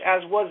church,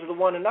 as was the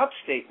one in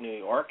upstate New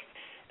York,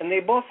 and they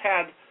both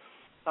had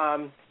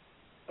a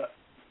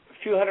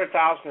few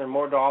 $100,000 or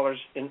more dollars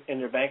in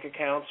their bank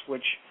accounts,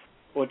 which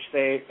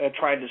they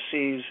tried to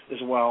seize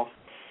as well.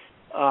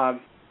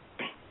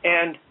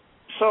 And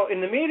so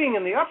in the meeting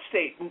in the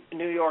upstate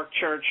New York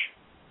church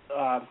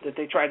that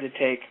they tried to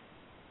take,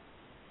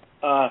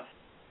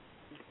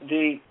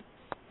 the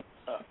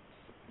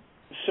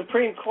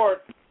Supreme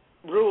Court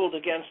ruled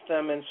against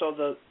them, and so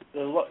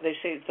they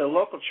say the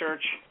local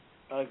church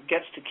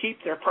gets to keep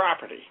their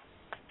property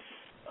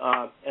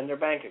and their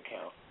bank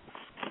account,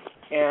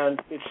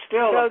 and it's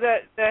still. So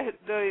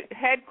the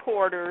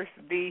headquarters,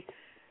 the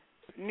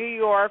New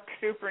York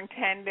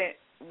superintendent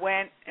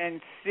went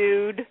and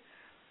sued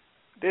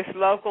this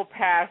local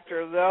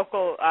pastor,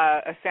 local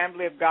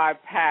Assembly of God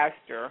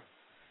pastor,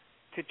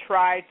 to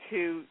try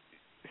to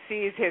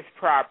seize his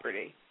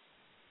property.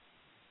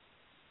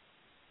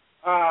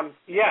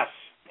 Yes.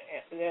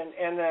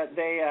 And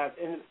they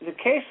in the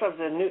case of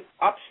the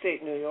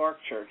upstate New York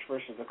church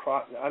versus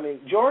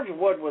George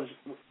Wood was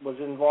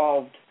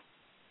involved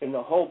in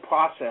the whole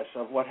process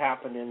of what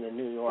happened in the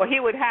New York. Well,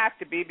 he would have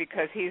to be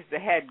because he's the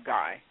head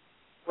guy.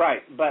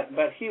 Right, but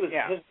he was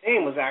his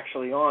name was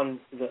actually on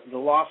the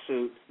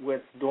lawsuit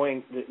with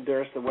when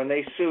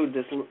they sued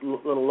this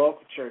little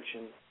local church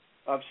in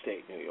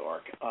upstate New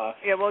York. Well,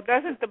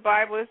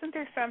 isn't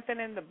there something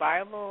in the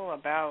Bible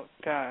about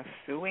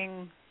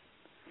suing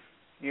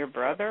your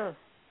brother?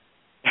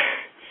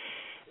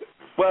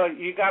 Well,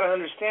 you got to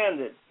understand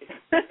that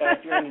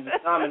if you're in a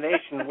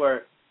denomination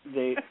where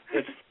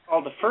it's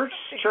called the First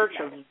Church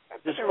of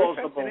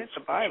Disposable. In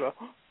the Bible.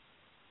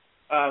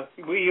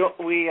 We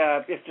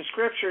if the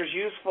Scripture is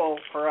useful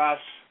for us,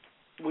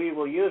 we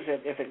will use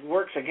it. If it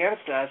works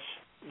against us,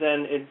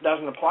 then it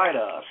doesn't apply to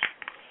us.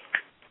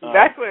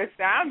 That's what it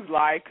sounds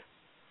like.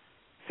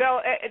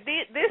 So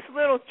this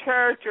little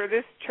church or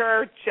this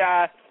church,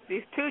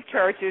 these two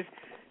churches,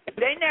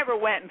 they never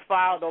went and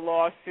filed a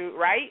lawsuit,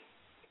 right?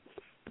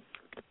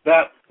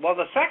 The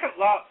second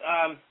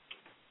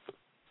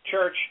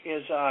church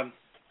is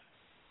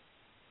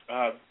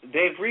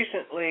they've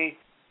recently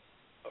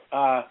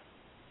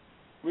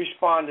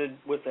responded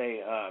with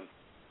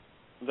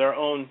their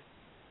own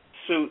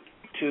suit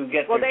to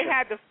get. Well, they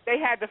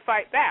had to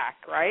fight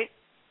back, right?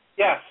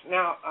 Yes.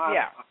 Now,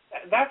 yeah.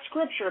 That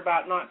scripture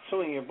about not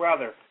suing your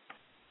brother,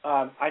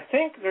 I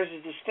think there's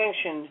a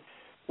distinction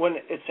when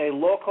it's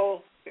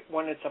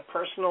when it's a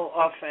personal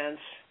offense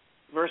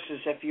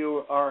versus if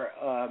you are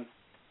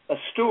a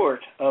steward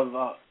of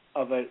a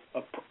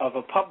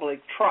public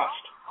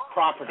trust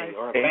property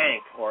or a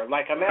bank, or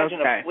like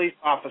imagine a police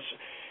officer.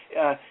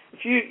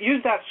 If you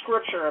use that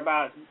scripture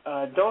about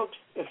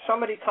if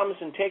somebody comes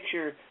and takes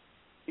your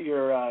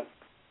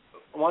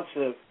wants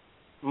to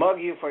mug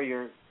you for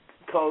your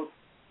coat,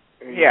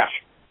 or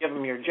give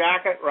them your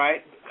jacket,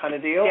 right, kind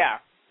of deal. Yeah.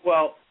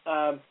 Well,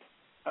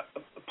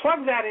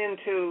 plug that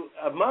into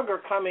a mugger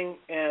coming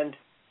and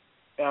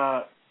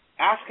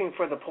asking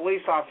for the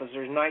police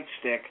officer's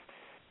nightstick,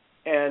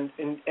 and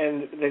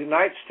the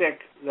nightstick,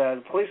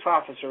 the police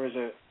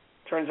officer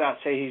turns out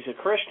he's a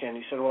Christian.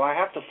 He said, well, I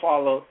have to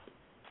follow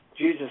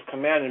Jesus'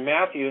 command in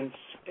Matthew, and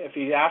if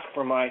he asks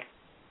for my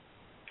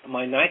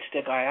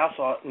nightstick, I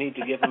also need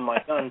to give him my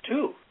gun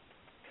too.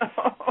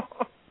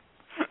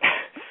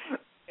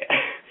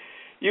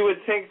 You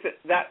would think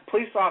that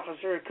police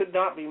officer could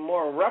not be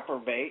more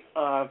reprobate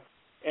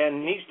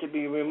and needs to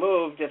be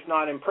removed, if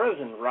not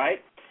imprisoned, right?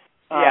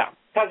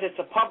 Because it's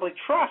a public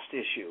trust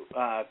issue.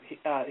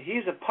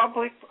 He's a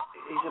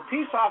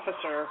peace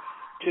officer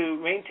to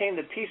maintain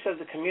the peace of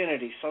the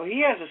community. So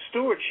he has a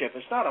stewardship.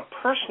 It's not a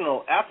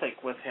personal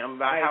ethic with him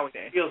about how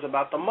he feels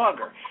about the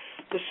mugger.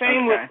 The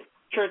same with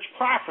church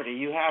property.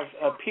 You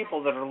have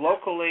people that are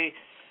locally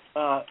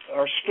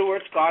are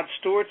stewards, God's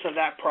stewards of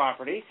that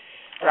property.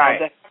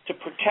 That have to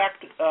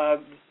protect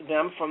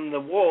them from the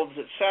wolves,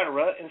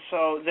 etc. And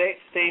so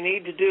they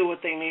need to do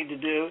what they need to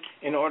do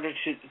in order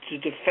to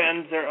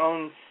defend their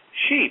own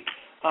sheep.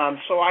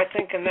 So I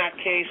think in that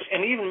case,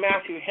 and even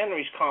Matthew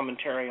Henry's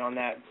commentary on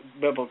that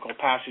biblical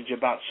passage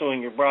about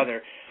suing your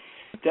brother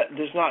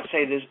does not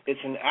say this.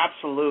 It's an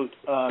absolute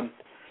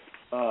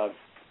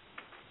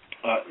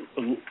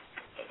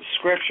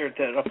scripture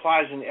that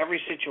applies in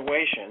every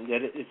situation.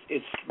 That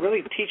it's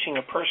really teaching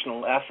a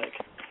personal ethic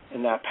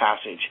in that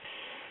passage.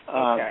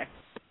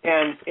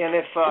 And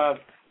if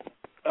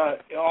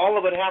all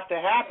that would have to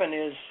happen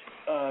is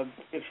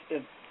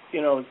if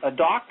a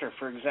doctor,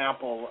 for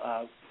example,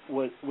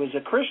 was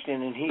a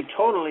Christian and he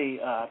totally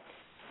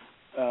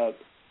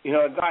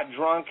got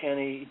drunk and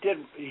he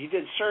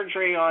did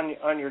surgery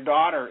on your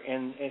daughter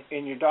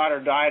and your daughter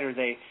died, or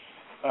they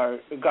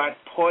got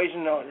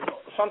poisoned, or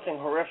something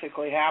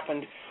horrifically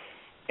happened,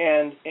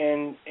 and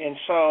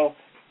so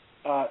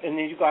and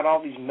then you got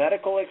all these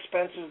medical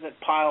expenses that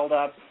piled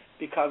up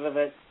because of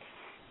it.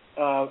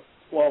 Well,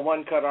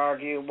 one could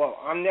argue, well,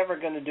 I'm never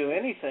going to do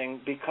anything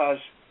because,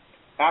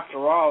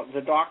 after all,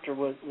 the doctor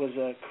was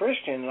a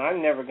Christian, and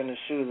I'm never going to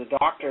sue the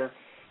doctor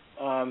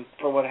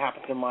for what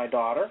happened to my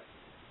daughter.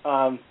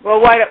 Well,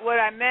 what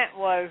I meant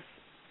was,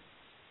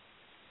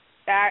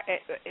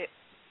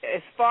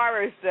 as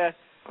far as the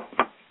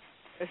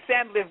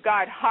Assembly of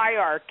God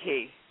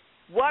hierarchy,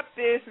 what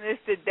business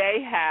did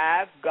they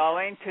have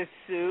going to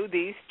sue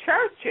these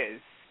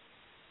churches?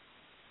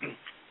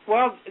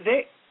 Well,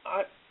 they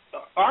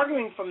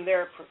arguing from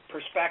their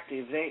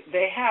perspective,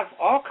 they have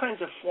all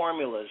kinds of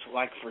formulas,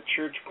 like for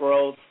church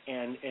growth,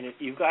 and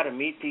you've got to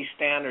meet these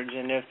standards,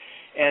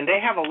 and they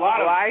have a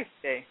lot of. I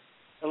see.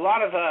 A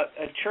lot of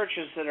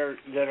churches that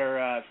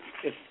are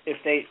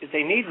if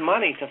they need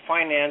money to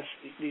finance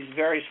these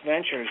various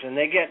ventures, and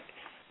they get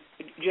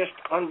just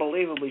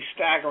unbelievably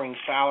staggering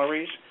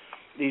salaries.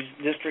 These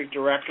district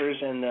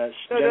directors and the.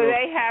 So do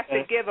they have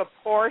to give a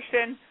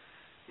portion?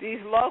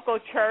 These local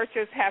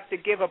churches have to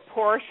give a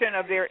portion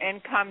of their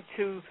income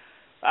to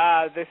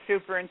the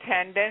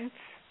superintendents?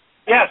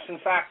 Yes, in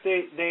fact,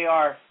 they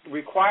are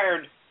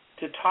required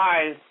to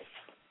tithe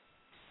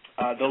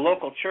the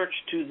local church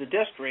to the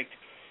district,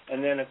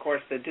 and then, of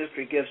course, the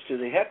district gives to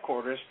the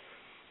headquarters.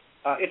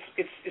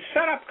 It's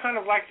set up kind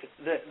of like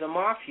the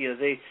mafia.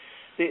 The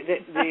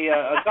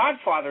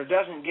Godfather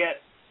doesnget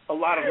get a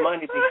lot of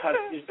money because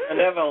he's a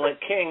benevolent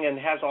king and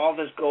has all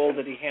this gold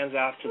that he hands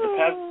out to the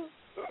peasants.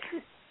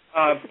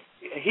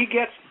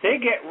 They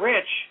get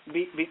rich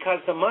because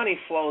the money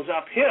flows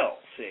uphill.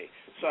 See,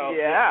 so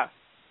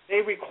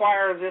they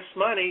require this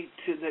money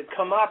to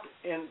come up,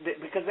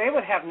 because they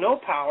would have no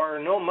power or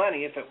no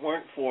money if it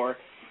weren't for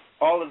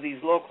all of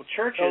these local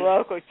churches. The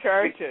local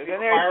churches,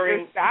 and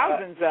there's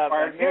thousands of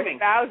them. There's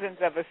thousands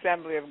of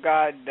Assembly of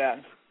God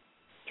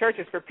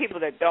churches. For people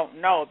that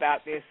don't know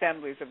about the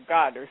Assemblies of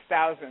God, there's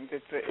thousands.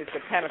 It's a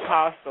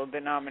Pentecostal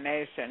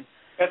denomination.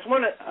 It's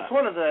one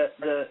of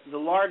the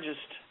largest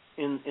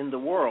in the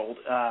world.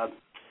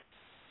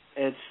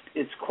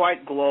 It's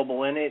quite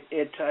global, and it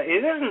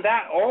isn't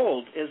that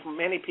old as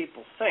many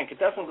people think. It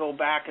doesn't go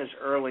back as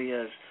early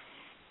as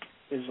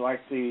like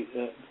the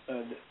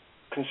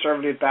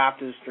Conservative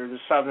Baptist or the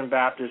Southern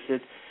Baptist.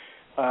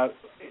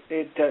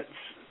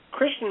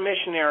 Christian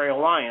Missionary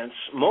Alliance,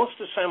 most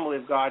Assembly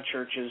of God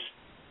churches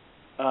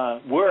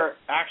were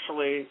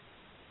actually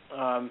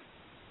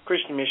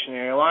Christian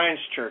Missionary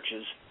Alliance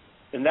churches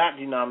in that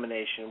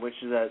denomination, which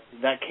is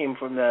that came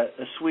from the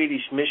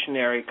Swedish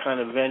missionary kind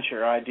of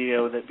venture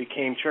idea that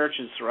became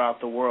churches throughout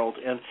the world.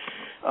 And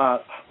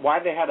why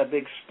they had a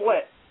big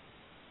split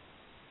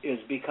is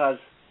because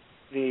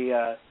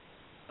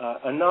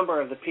a number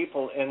of the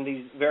people in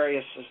these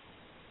various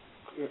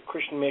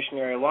Christian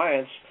Missionary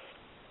Alliance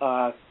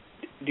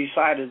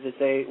decided that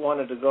they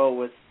wanted to go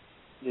with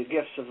the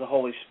gifts of the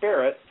Holy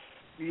Spirit.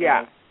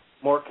 Yeah.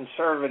 More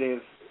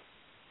conservative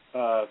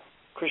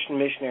Christian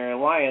Missionary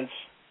Alliance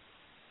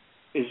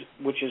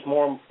which is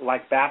more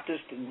like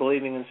Baptist,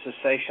 believing in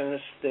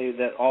cessationists,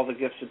 that all the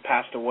gifts had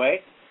passed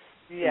away,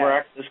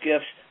 miraculous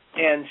gifts,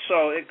 and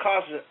so it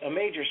caused a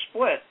major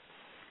split.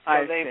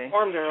 So they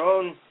formed their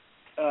own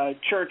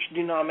church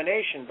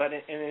denomination, but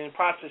in the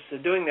process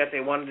of doing that, they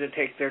wanted to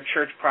take their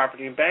church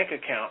property and bank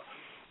account,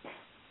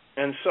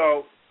 and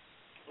so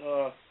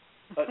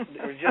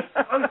there were just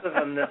tons of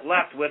them that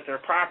left with their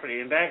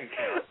property and bank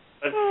account.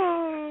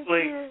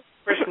 But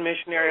Christian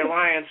Missionary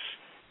Alliance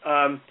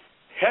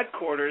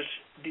headquarters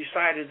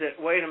decided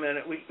that, wait a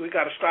minute, we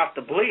got to stop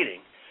the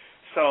bleeding.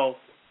 So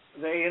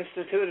they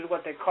instituted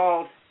what they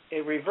called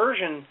a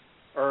reversion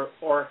or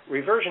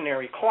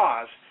reversionary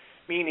clause,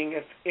 meaning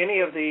if any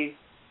of the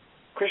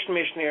Christian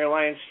Missionary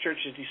Alliance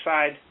churches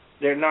decide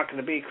they're not going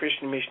to be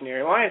Christian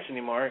Missionary Alliance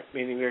anymore,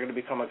 meaning they're going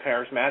to become a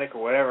charismatic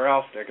or whatever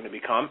else they're going to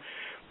become,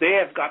 they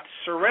have got to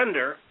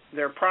surrender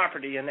their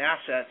property and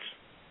assets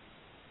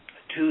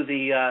to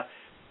the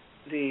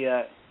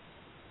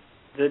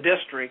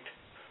district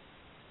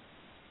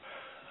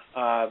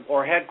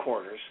or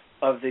headquarters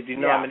of the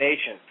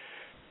denomination.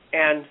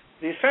 And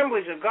the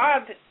Assemblies of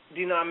God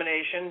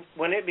denomination,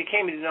 when it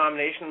became a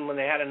denomination, when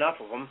they had enough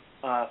of them,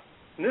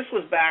 and this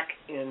was back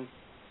in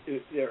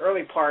the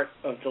early part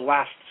of the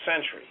last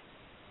century,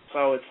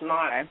 so it's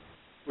not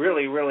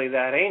really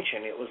that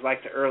ancient. It was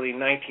like the early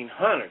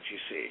 1900s, you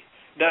see.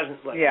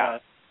 Doesn't like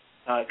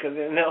because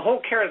the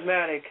whole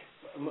charismatic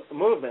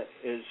movement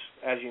is,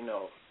 as you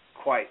know,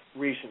 quite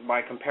recent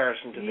by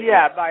comparison to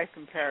the by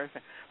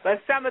comparison.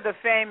 But some of the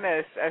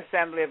famous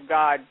Assembly of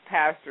God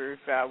pastors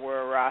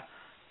were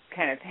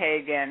Kenneth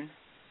Hagin.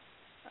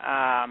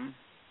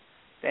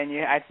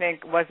 Then I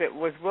think was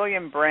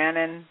William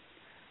Branham.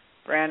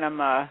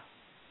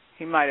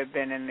 He might have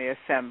been in the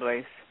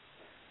assemblies.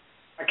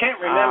 I can't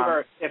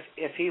remember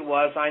if he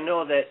was. I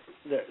know that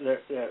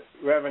the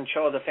Reverend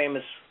Cho, the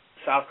famous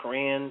South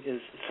Korean,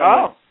 is.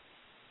 Or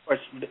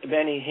it's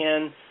Benny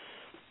Hinn.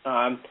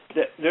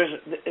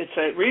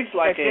 It reads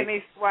like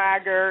Jimmy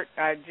Swaggart,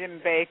 Jim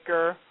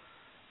Baker.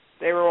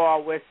 They were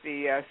all with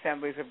the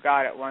Assemblies of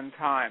God at one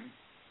time.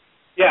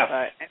 Yes.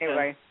 But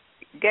anyway,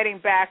 getting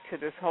back to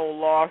this whole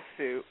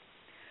lawsuit,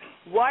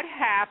 what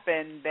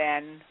happened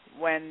then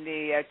when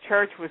the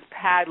church was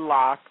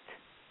padlocked?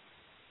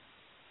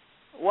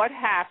 What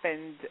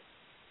happened?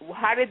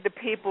 How did the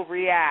people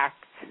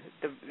react?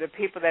 The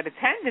people that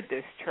attended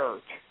this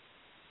church?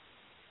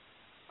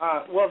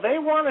 Well, they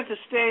wanted to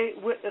stay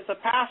with the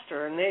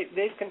pastor, and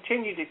they've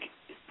continued to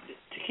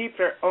keep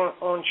their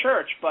own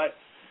church, but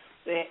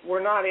they were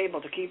not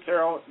able to keep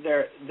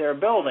their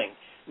building.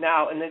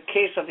 Now, in the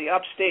case of the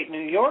upstate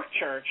New York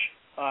church,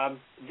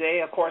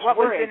 they, of course, what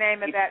was the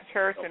name of that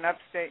church in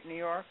upstate New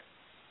York?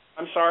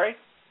 I'm sorry?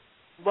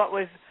 What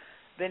was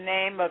the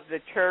name of the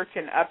church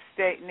in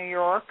upstate New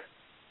York?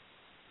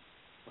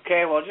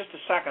 Okay, well, just a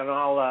second.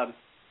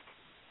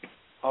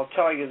 I'll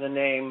tell you the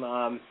name.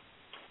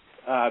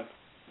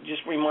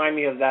 Just remind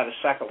me of that a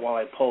second while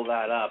I pull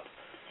that up.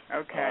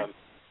 Okay.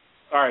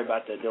 Sorry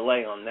about the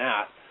delay on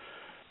that.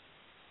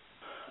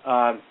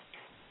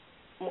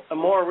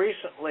 More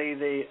recently,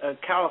 the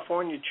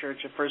California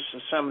Church of First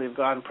Assembly of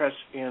God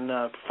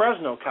in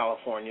Fresno,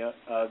 California,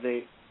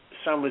 the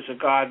Assemblies of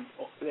God,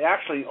 they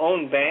actually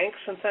own banks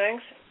and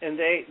things, and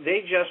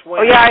they just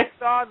went... Oh, yeah, I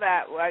saw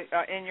that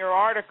in your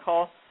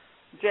article.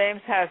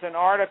 James has an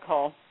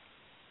article.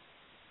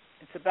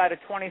 It's about a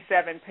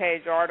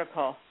 27-page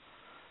article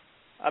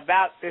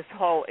about this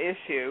whole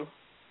issue,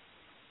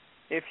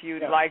 if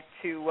you'd like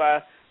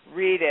to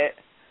read it.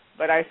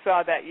 But I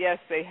saw that, yes,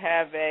 they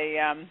have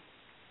a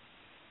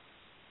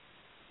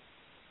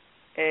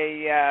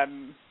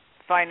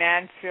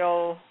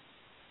financial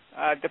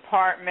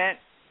department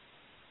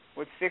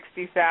with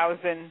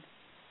 60,000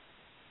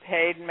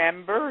 paid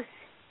members,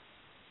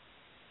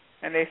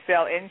 and they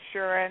sell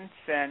insurance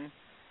and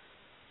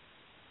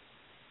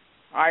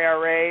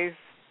IRAs.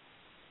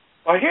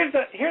 Well,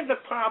 here's the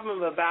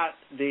problem about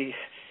the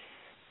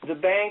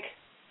bank,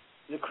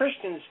 the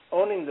Christians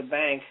owning the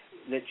bank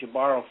that you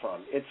borrow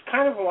from. It's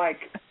kind of like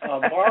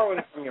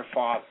borrowing from your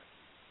father,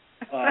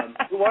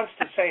 who wants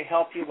to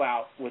help you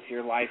out with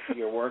your life,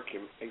 your work,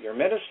 your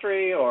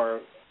ministry,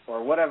 or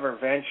whatever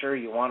venture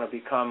you want to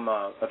become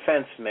a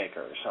fence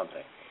maker or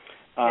something.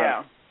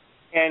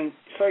 And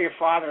so your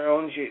father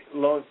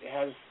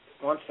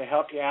wants to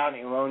help you out, and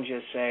he loans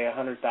you, say,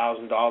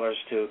 $100,000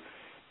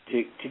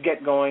 to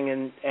get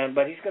going,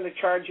 but he's going to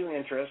charge you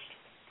interest.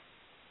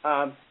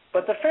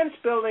 But the fence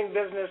building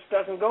business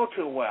doesn't go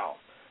too well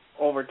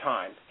over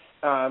time.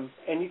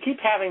 and you keep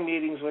having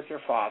meetings with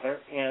your father,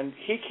 and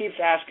he keeps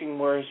asking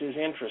where's his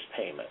interest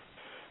payment.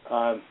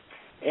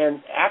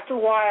 And after a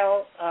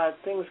while,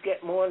 things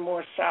get more and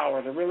more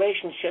sour. The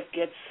relationship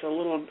gets a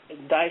little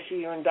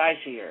dicier and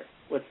dicier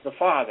with the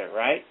father,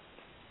 right?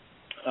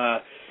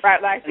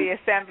 Right, like the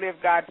Assembly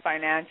of God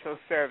Financial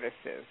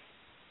Services.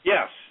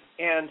 Yes,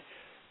 and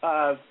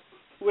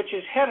which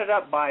is headed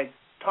up by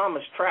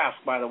Thomas Trask,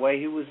 by the way.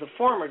 He was the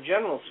former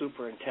general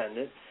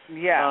superintendent.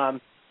 Yeah.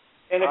 And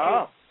if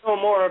you know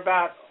more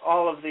about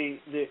all of the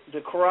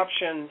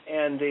corruption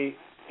and the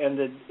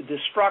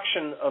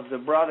destruction of the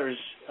brothers,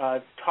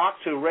 talk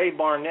to Ray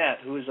Barnett,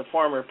 who is a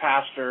former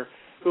pastor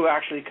who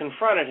actually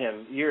confronted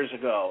him years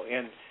ago.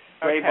 And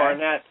Ray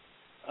Barnett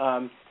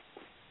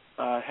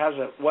has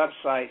a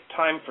website,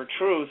 Time for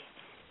Truth.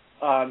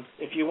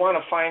 If you want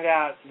to find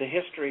out the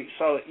history,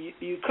 so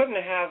you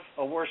couldn't have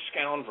a worse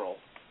scoundrel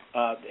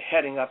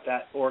heading up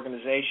that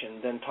organization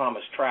than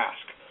Thomas Trask.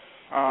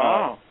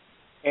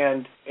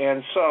 And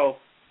so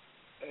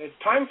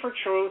Time for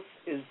Truth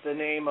is the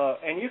name of,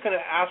 and you can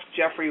ask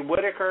Jeffrey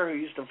Whitaker, who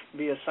used to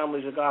be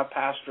Assemblies of God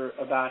pastor,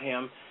 about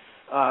him.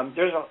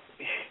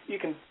 You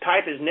can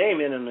type his name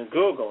in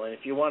Google, and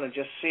if you want to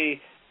just see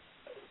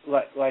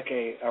like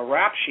a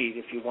rap sheet,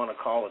 if you want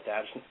to call it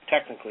that, it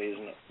technically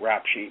isn't a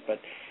rap sheet, but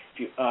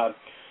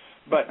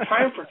but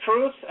Time for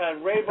Truth,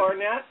 Ray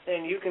Barnett,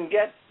 and you can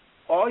get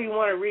all you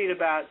want to read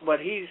about what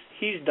he's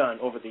done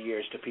over the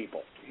years to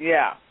people.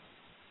 Yeah.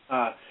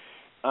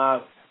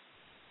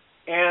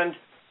 And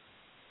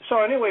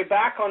so anyway,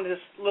 back on this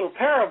little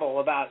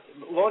parable about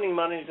loaning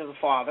money to the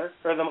father,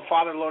 or the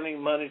father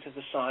loaning money to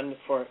the son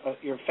for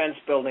your fence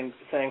building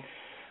thing.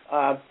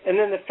 And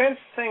then the fence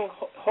thing,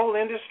 whole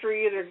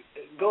industry either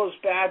goes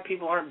bad,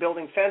 people aren't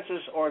building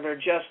fences, or they're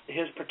just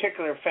his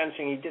particular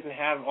fencing. He didn't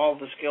have all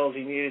the skills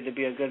he needed to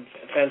be a good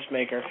fence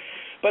maker.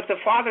 But the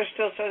father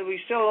still says, we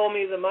still owe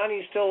me the money,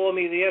 you still owe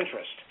me the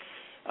interest.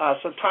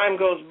 So time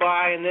goes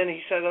by, and then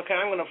he says, okay,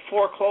 I'm going to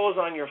foreclose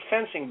on your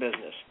fencing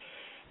business.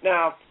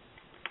 Now,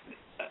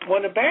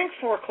 when a bank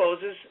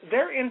forecloses,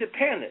 they're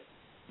independent.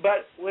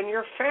 But when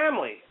your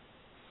family,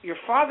 your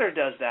father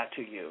does that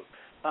to you,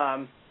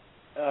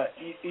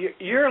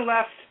 you're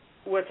left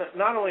with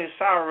not only a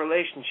sour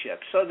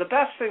relationship. So the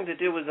best thing to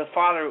do with the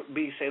father would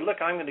be say,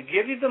 look, I'm going to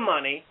give you the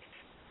money,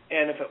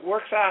 and if it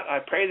works out, I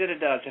pray that it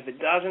does. If it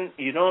doesn't,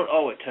 you don't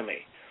owe it to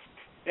me.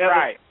 Now,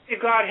 right. The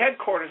God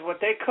headquarters, what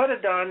they could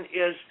have done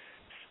is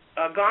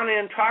gone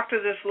in, talked to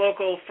this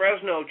local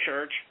Fresno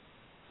church,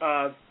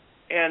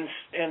 and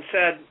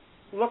said,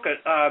 look,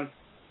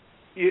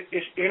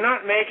 you're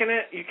not making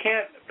it. You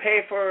can't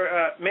pay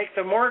for make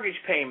the mortgage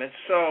payments,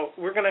 so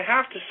we're going to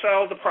have to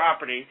sell the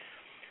property.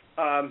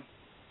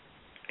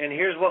 And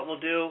here's what we'll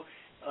do: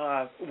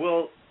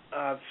 we'll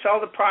sell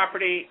the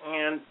property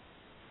and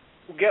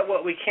get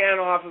what we can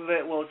off of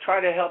it. We'll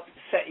try to help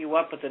set you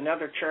up with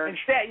another church. And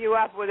set you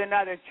up with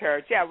another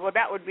church. Yeah, well,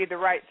 that would be the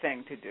right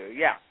thing to do.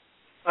 Yeah.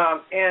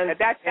 And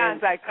that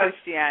sounds like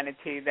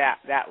Christianity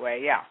that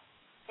way. Yeah.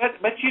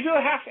 But you do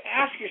have to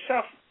ask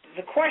yourself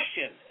the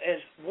question: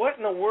 is what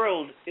in the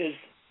world is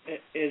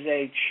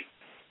a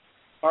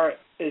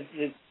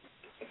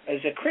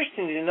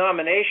Christian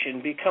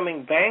denomination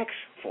becoming banks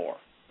for?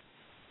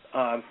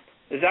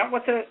 Is that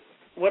what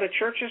a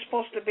church is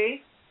supposed to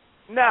be?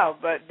 No,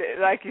 but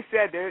like you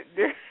said,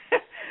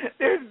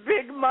 there's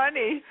big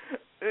money.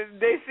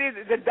 They see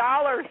the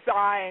dollar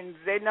signs.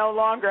 They no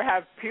longer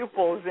have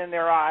pupils in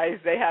their eyes.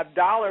 They have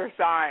dollar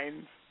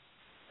signs.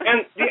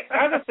 And the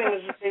other thing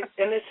is,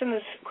 and it's in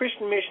this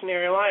Christian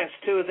Missionary Alliance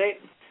too.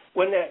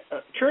 When the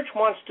church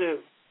wants to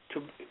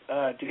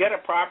get a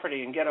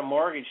property and get a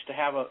mortgage to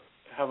have a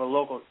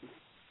local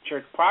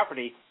church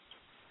property,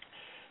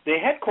 the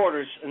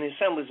headquarters in the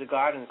Assemblies of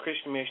God and the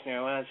Christian Missionary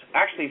Alliance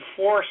actually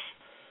force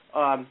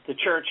the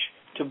church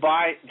to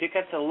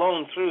get the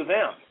loan through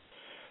them.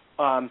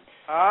 So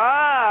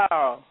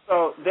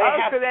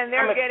then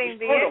they're getting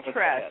the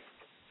interest.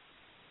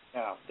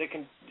 Yeah, they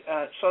can.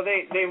 So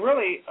they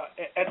really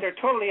they're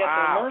totally at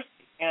their mercy,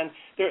 and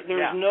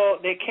there's no.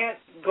 They can't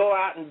go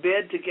out and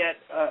bid to get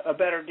a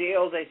better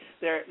deal.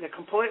 They're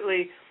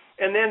completely,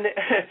 and then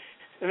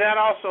and that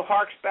also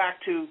harks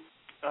back to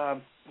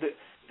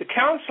the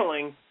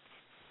counseling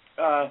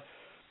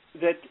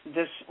that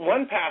this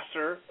one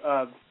pastor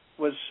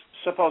was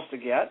supposed to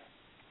get.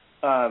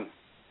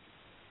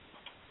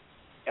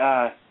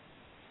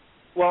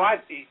 Well,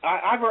 I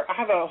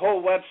have a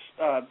whole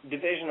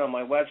division on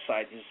my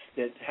website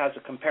that has a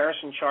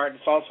comparison chart.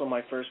 It's also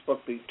my first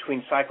book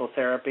between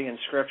psychotherapy and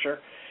Scripture.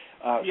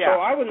 So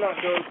I would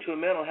not go to a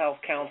mental health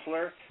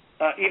counselor,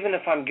 even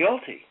if I'm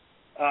guilty,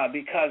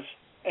 because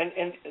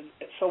and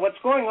so what's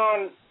going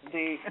on?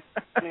 The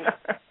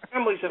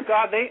Assemblies of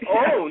God, they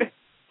own.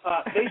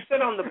 They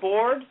sit on the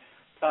board.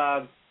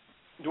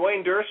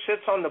 Dwayne Durst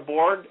sits on the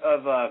board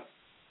of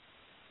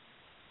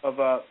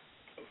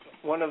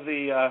one of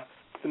the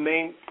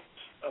main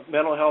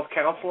mental health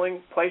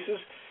counseling places,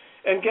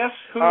 and guess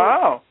who?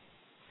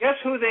 Guess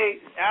who they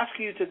ask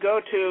you to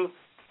go to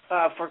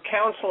for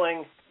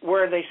counseling?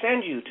 Where they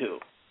send you to?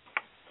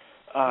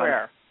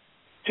 Where?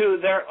 To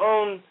their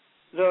own,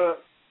 the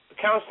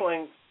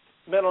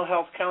mental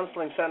health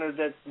counseling center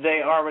that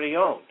they already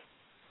owned.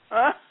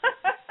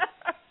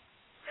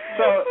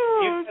 So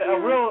a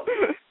real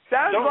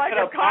sounds don't like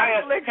get a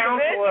biased conflict of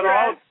counsel at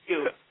all interest. to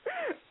you.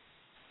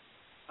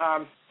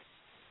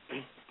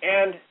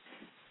 And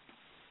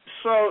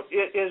so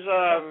it is.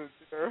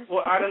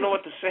 Well, I don't know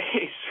what to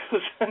say,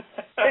 Susan.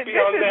 This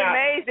beyond is that.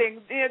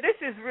 amazing. This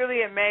is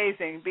really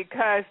amazing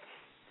because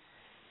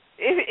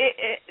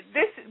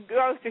this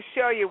goes to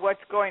show you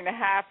what's going to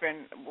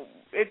happen.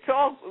 It's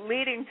all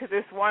leading to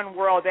this one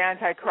world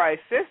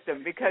Antichrist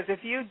system, because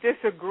if you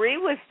disagree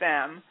with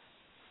them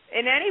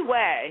in any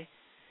way,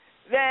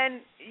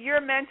 then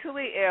you're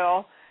mentally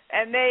ill,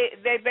 and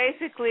they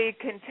basically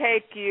can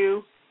take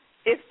you,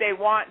 if they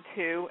want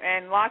to,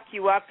 and lock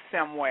you up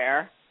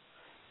somewhere,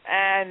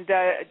 and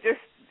just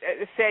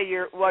say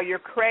you're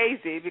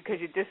crazy because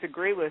you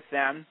disagree with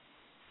them.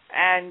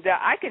 And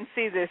I can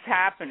see this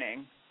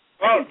happening.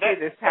 Well,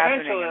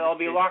 eventually they'll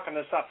be locking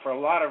us up for a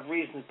lot of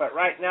reasons, but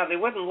right now they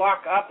wouldn't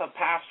lock up a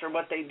pastor.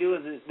 What they do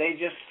is they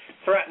just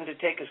threaten to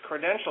take his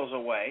credentials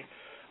away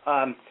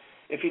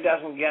if he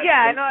doesn't get...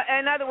 Yeah,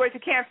 in other words, he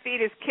can't feed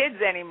his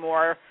kids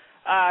anymore.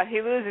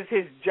 He loses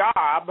his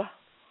job.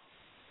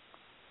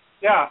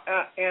 Yeah,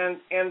 and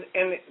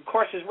of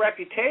course his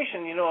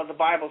reputation, the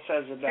Bible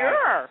says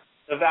about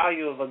the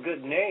value of a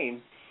good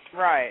name.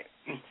 Right.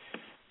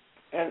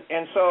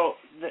 And so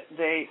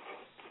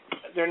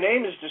their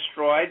name is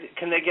destroyed.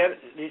 Do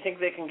you think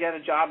they can get a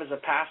job as a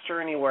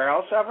pastor anywhere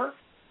else ever?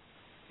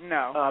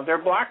 No.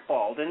 They're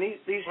blackballed. And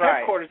these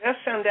headquarters, they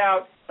send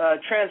out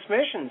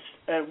transmissions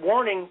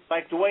warning,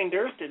 like Dwayne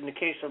Durst did in the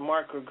case of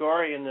Mark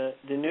Grigori in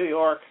the New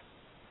York,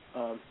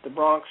 the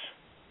Bronx.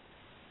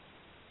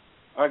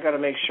 I got to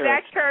make sure.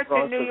 That church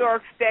in New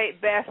York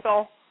State,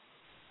 Bethel.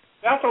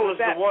 Bethel is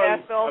the one.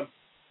 Bethel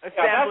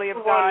Assembly of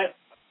God.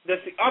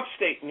 That's the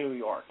upstate New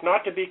York,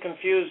 not to be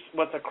confused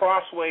with the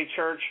Crossway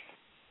Church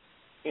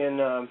in.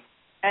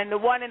 And the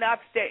one in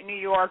upstate New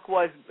York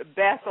was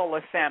Bethel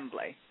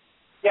Assembly.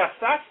 Yes,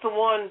 that's the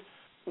one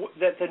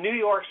that the New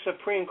York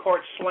Supreme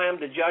Court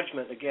slammed a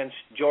judgment against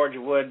George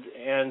Wood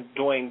and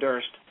Dwayne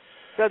Durst.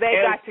 So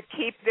they got to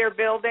keep their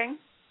building?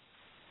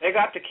 They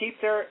got to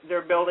keep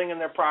their building and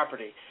their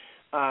property.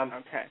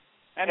 Okay.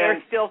 And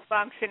they're still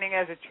functioning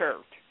as a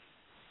church?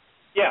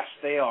 Yes,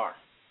 they are.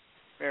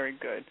 Very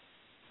good.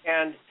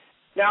 And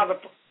now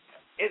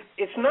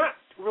it's not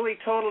really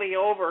totally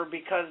over,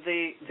 because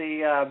the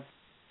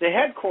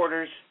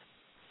headquarters,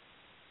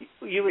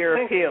 you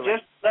would think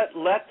just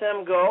let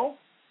them go,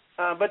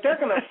 but they're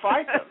going to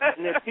fight them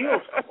in the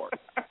appeals court.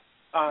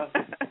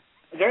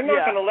 They're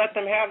not going to let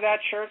them have that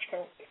church.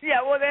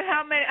 Yeah, well then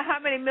how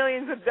many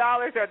millions of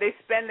dollars are they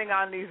spending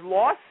on these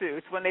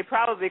lawsuits when they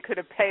probably could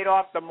have paid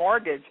off the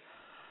mortgage?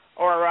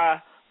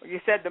 Or you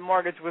said the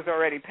mortgage was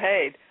already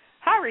paid.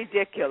 How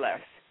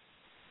ridiculous.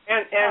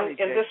 And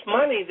this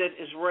money that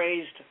is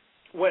raised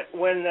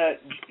when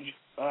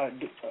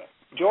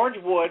George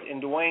Wood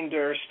and Dwayne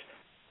Durst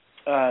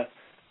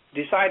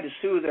decide to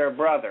sue their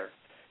brother,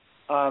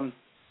 do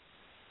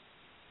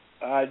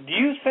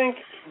you think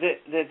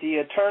that the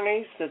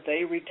attorneys that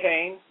they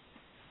retain,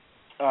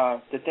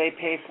 that they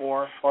pay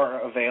for,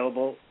 are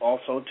available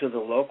also to the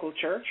local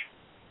church?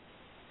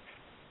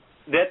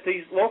 That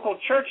these local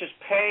churches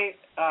pay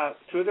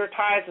through their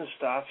tithes and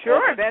stuff.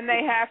 Sure, then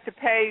they have to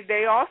pay.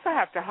 They also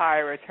have to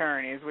hire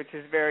attorneys, which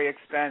is very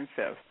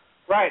expensive.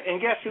 Right,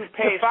 and guess who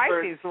pays to fight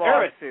for these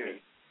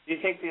lawsuits? Do you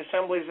think the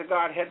Assemblies of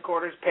God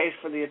headquarters pays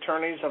for the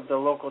attorneys of the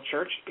local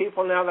church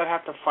people now that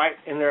have to fight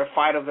in their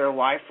fight of their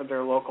life for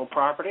their local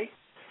property?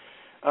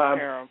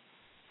 Terrible.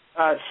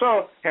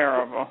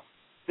 Terrible.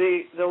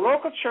 The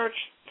local church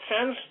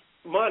sends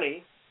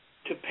money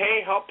to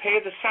help pay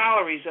the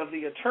salaries of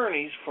the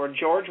attorneys for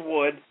George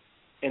Wood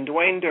and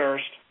Dwayne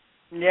Durst.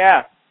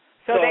 Yeah.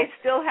 So they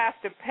still have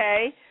to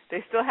pay.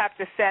 They still have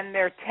to send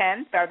their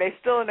tenth. Are they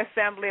still an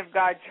Assembly of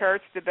God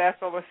church, the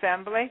Bethel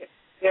Assembly?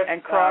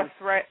 And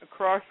Crossway?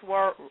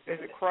 Is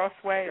it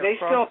Crossway? Or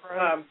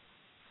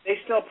they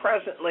still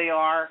presently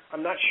are.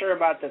 I'm not sure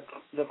about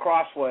the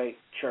Crossway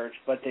church,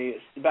 but the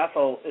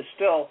Bethel is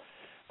still.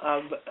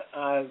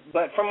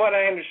 But from what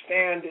I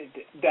understand,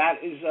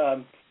 that is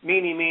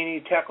meeny,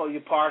 meeny, tekel,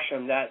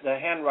 uparshim, that the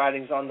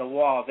handwriting's on the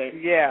wall.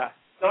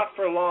 Not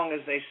for long,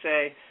 as they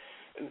say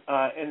in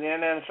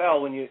the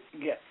NFL when you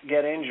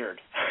get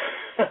injured.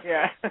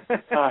 Yeah.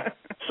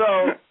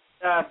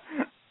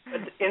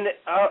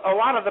 A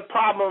lot of the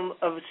problem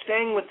of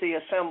staying with the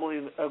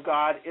Assembly of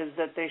God is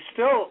that they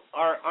still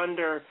are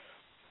under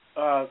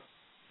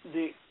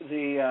the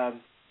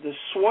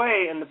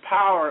sway and the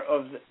power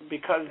of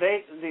because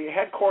the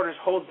headquarters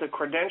holds the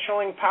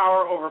credentialing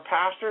power over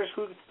pastors,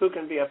 who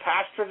can be a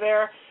pastor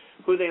there,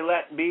 who they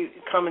let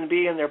come and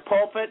be in their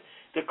pulpit,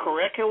 the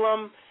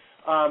curriculum,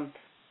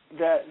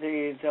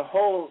 the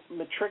whole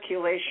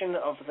matriculation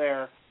of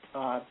their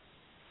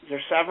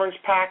severance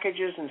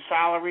packages and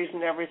salaries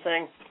and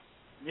everything.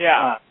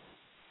 Yeah.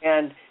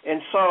 And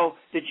so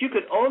that you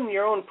could own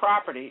your own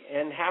property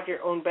and have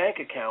your own bank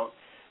account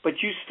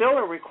but you still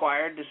are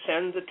required to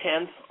send the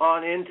tenth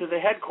on into the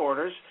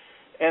headquarters,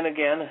 and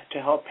again,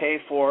 to help pay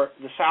for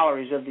the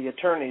salaries of the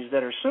attorneys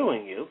that are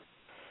suing you.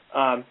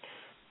 How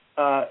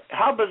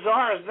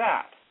bizarre is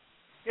that?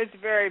 It's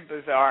very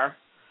bizarre.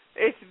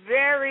 It's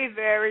very,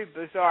 very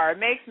bizarre. It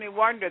makes me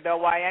wonder, though,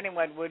 why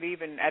anyone would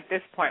even, at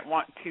this point,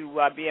 want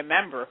to be a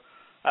member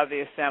of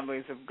the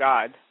Assemblies of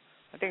God.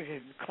 I think they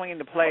should clean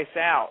the place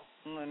out.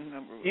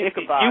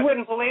 You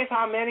wouldn't believe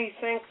how many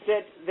think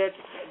that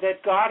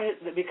God,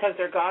 because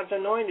they're God's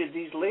anointed,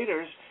 these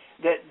leaders,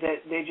 that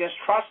they just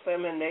trust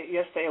them, and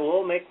they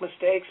will make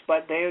mistakes,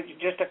 but they're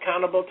just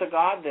accountable to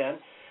God. Then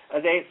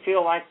they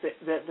feel like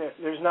that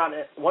there's not,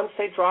 once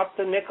they drop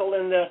the nickel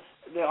in the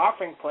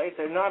offering plate,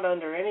 they're not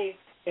under any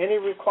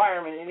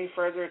requirement any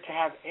further to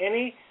have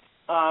any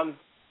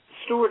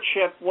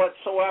stewardship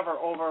whatsoever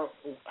over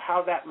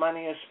how that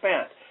money is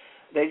spent.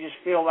 They just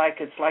feel like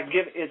it's like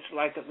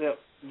the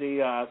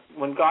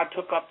when God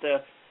took up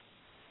the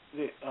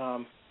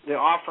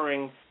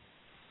offering,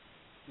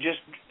 just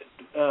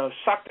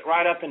sucked it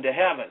right up into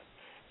heaven.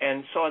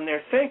 And so in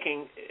their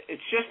thinking,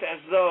 it's just as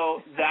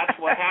though that's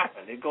what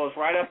happened. It goes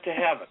right up to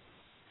heaven.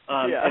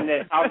 And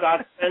then how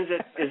God spends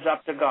it is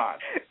up to God.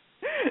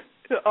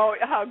 Oh,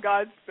 how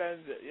God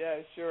spends it.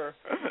 Yeah, sure.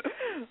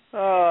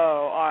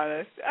 Oh,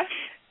 honest.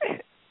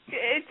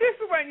 It's just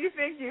when you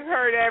think you've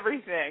heard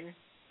everything.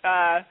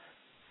 Now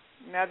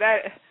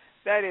that is.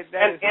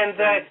 And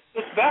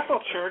this Bethel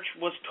Church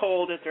was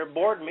told at their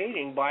board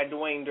meeting by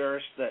Dwayne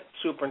Durst, the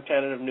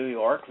superintendent of New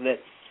York, that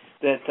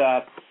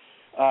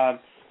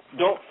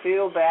don't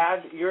feel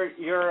bad.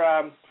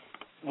 You're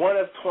one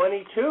of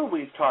 22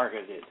 we've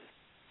targeted.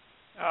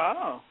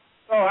 Oh.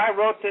 So I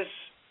wrote this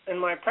in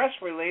my press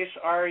release.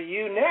 Are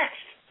you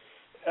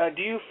next?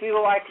 Do you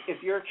feel like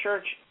if your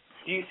church?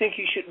 Do you think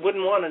you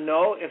wouldn't want to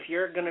know if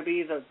you're going to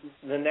be the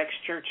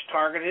next church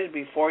targeted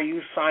before you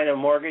sign a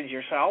mortgage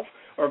yourself,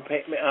 or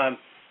pay,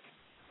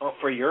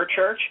 for your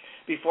church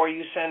before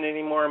you send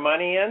any more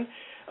money in?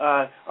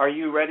 Are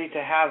you ready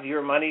to have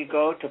your money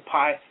go to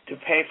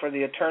pay for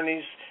the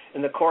attorneys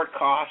and the court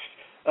cost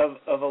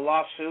of a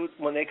lawsuit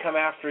when they come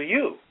after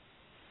you?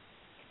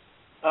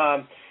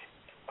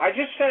 I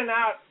just sent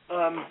out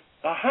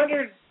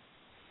 100+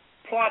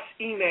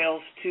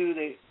 emails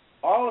to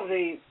all of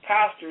the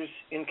pastors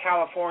in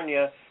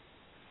California,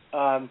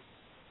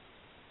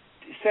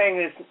 saying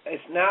that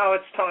it's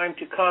time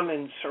to come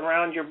and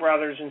surround your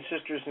brothers and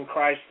sisters in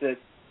Christ that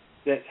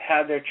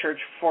had their church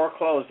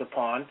foreclosed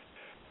upon,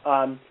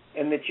 and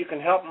that you can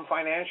help them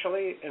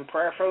financially and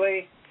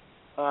prayerfully,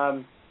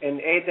 and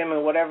aid them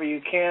in whatever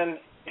you can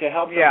to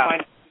help them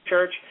find a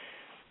church.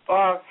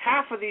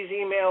 Half of these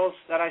emails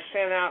that I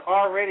sent out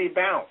already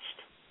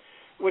bounced,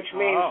 which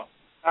means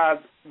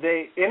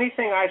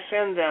anything I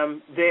send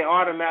them, they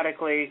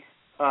automatically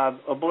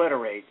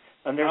obliterate,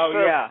 and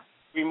they're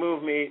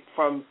remove me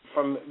from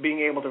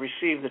being able to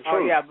receive the truth. Oh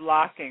yeah,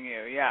 blocking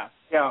you. Yeah.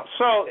 Yeah.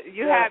 So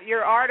you have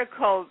your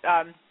article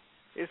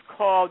is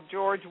called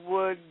George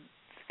Woods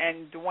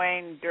and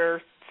Dwayne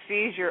Durst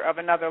Seizure of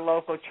Another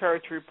Local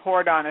Church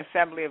Report on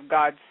Assembly of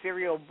God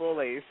Serial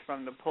Bullies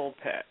from the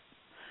Pulpit.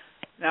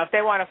 Now, if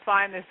they want to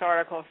find this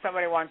article, if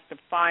somebody wants to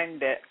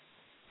find it,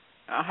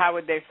 how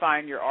would they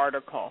find your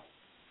article?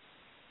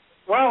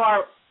 Well,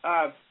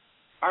 our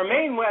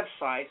main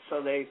website,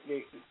 so they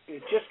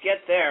just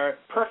get there,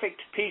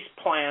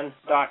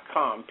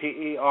 perfectpeaceplan.com,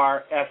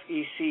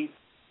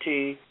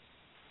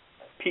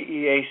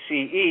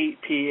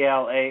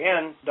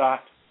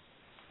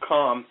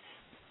 perfectpeaceplan.com.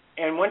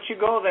 And once you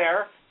go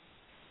there,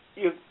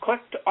 you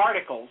click to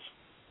articles,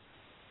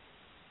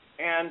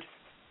 and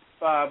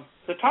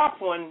the top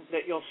one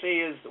that you'll see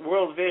is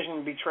World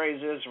Vision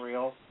Betrays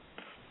Israel.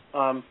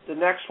 The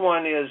next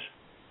one is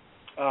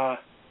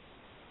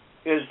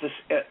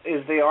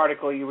the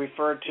article you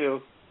referred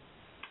to,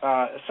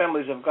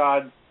 Assemblies of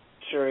God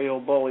Serial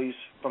Bullies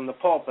from the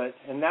Pulpit,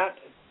 and that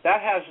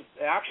has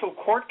the actual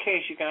court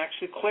case. You can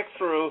actually click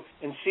through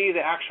and see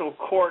the actual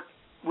court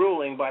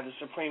ruling by the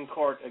Supreme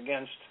Court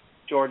against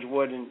George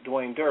Wood and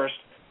Dwayne Durst,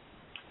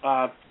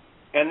 and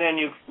then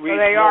you read. So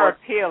they are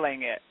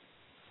appealing it.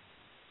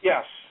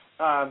 Yes,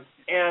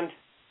 and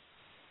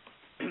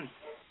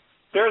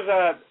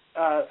there's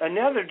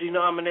another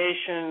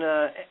denomination,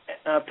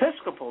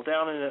 Episcopal,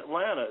 down in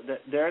Atlanta.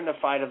 That they're in the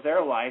fight of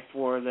their life,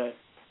 where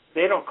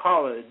they don't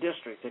call it a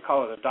district; they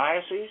call it a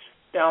diocese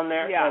down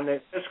there, and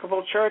the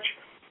Episcopal Church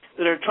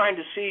that are trying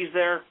to seize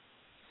their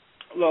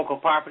local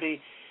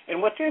property.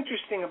 And what's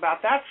interesting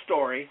about that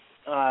story,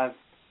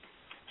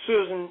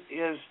 Susan,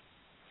 is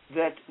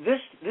that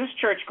this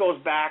church goes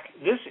back.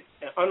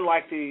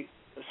 Unlike the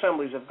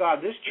Assemblies of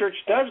God, this church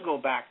does go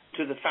back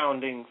to the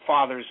founding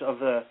fathers of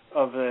the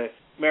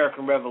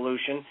American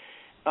Revolution.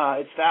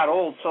 It's that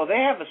old. So they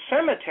have a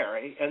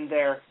cemetery in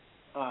their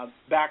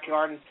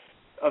backyard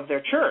of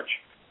their church,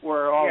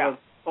 where all the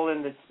people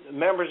in the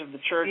members of the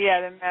church,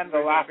 the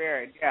members are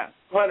buried.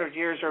 100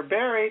 years are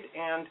buried,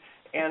 and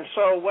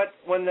so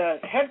when the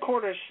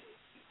headquarters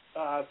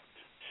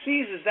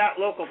seizes that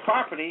local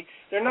property,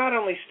 they're not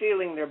only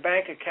stealing their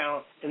bank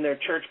account and their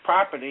church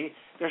property,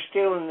 they're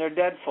stealing their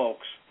dead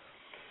folks.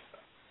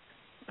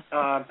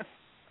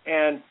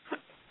 And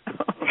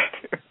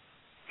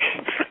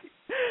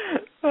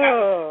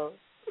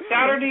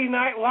Saturday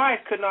Night Live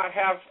could not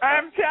have.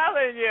 I'm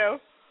telling you.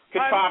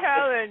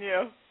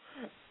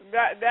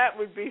 That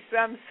would be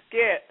some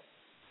skit.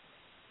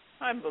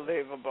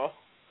 Unbelievable.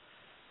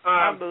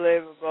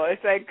 Unbelievable.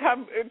 It's like,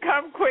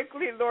 come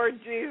quickly, Lord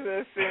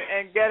Jesus,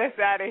 and get us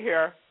out of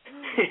here.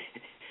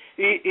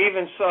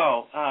 Even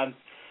so.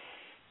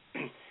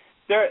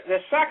 The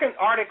second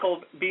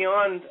article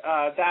beyond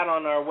that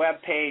on our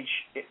webpage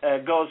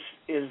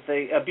is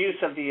the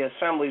abuse of the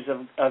assemblies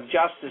of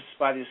justice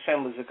by the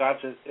assemblies of God.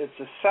 It's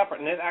a separate,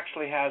 and it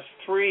actually has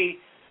 3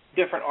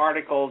 different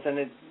articles,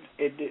 and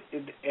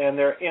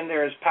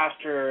there is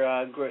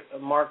Pastor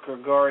Mark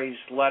Gregori's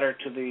letter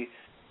to the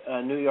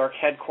New York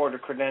headquarter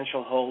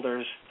credential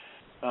holders,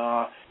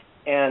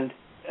 and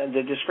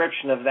the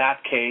description of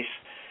that case.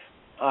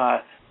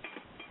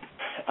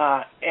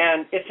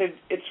 And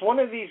it's one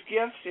of these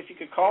gifts, if you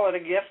could call it a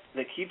gift,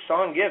 that keeps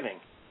on giving.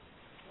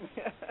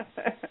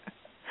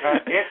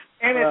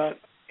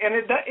 It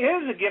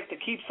is a gift that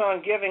keeps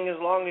on giving as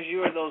long as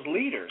you are those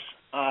leaders.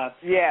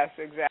 Yes,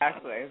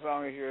 exactly. As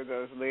long as you're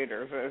those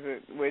leaders,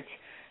 which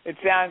it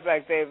sounds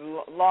like they've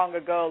long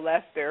ago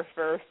left their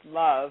first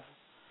love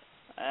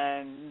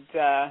and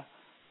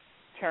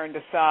turned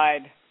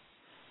aside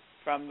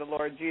from the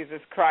Lord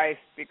Jesus Christ,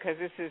 because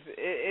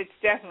it's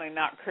definitely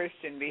not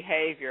Christian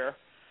behavior.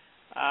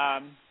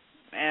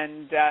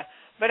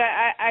 But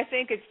I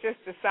think it's just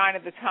a sign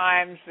of the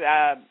times.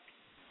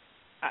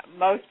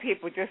 Most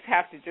people just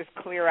have to just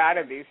clear out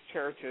of these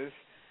churches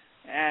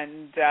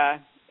and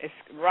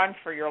run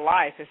for your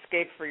life,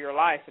 escape for your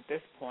life at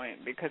this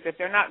point, because if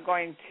they're not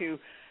going to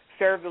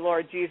serve the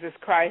Lord Jesus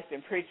Christ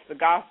and preach the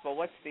gospel,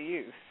 what's the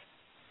use?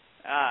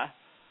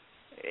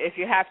 If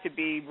you have to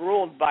be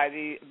ruled by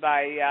these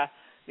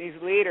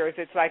leaders,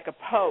 it's like a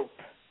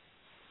pope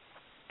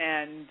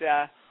and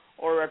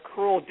or a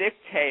cruel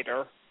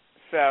dictator.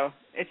 So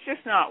it's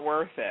just not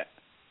worth it.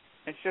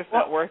 It's just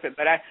not worth it.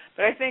 But I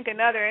think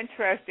another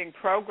interesting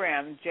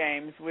program,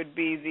 James, would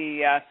be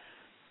the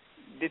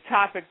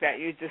topic that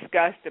you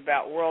discussed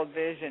about World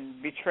Vision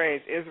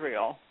betrays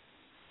Israel.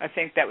 I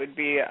think that would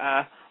be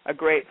a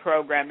great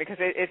program, because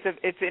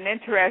it's an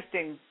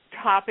interesting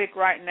topic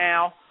right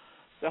now,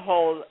 the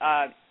whole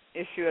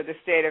issue of the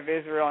state of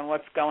Israel and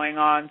what's going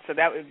on. So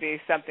that would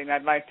be something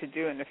I'd like to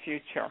do in the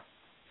future.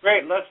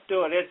 Great, let's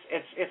do it.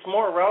 It's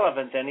more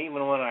relevant than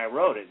even when I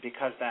wrote it,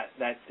 because the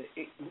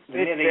it's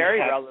very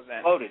relevant.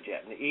 Exploded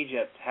yet, and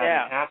Egypt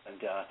hasn't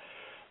happened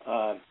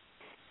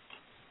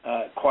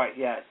quite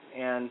yet.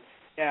 And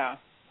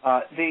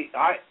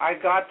I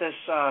got this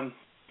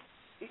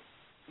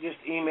just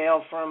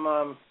email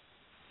from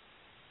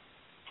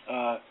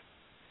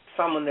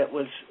someone that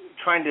was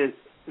trying to,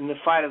 in the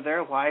fight of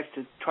their life,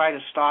 to try to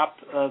stop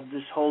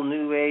this whole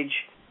New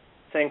Age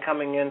thing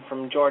coming in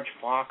from George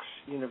Fox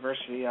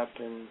University up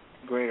in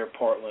Greater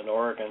Portland,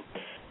 Oregon.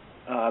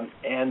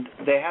 And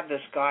they had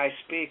this guy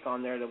speak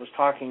on there that was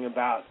talking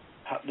about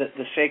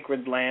the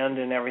sacred land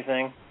and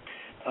everything.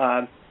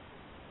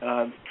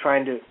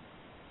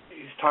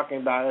 He's talking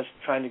about us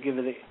trying to give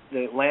the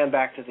land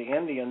back to the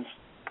Indians.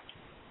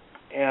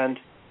 And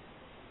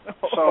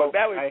so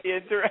that would be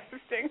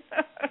interesting.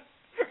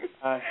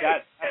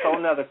 That's a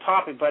whole other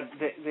topic, but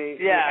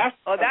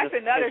that's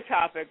another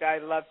topic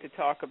I'd love to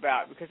talk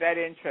about, because that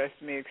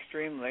interests me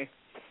extremely.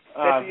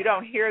 That you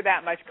don't hear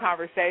that much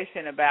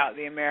conversation about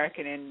the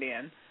American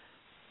Indian.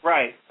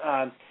 Right.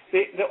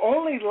 The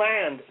only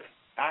land,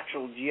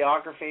 actual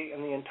geography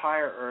in the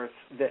entire Earth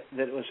that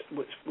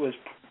was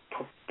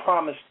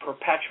promised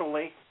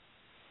perpetually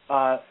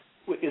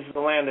is the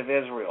land of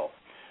Israel.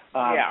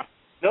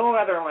 No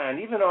other land,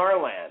 even our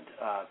land.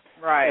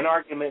 An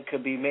argument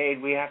could be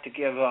made. We have to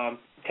give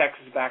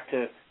Texas back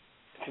to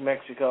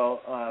Mexico,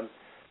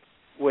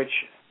 which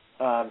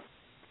my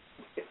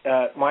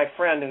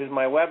friend, who's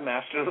my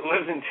webmaster, who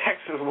lives in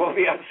Texas, will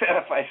be upset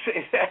if I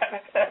say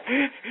that.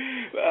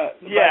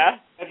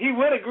 But he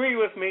would agree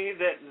with me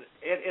that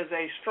it is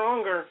a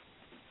stronger.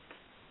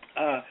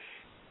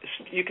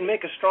 You can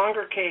make a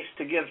stronger case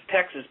to give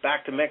Texas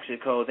back to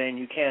Mexico than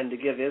you can to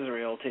give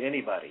Israel to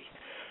anybody.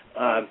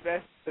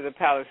 Best to the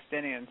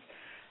Palestinians.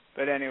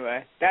 But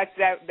anyway,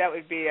 that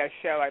would be a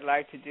show I'd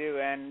like to do,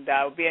 and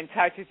I'll be in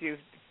touch with you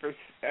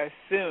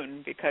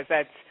soon, because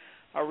that's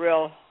a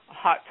real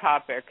hot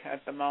topic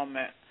at the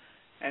moment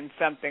and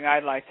something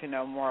I'd like to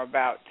know more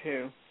about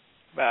too.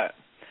 But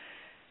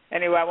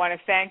anyway, I want to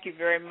thank you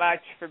very much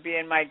for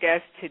being my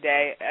guest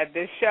today.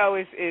 This show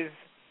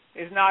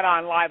is not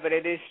on live, but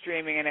it is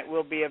streaming, and it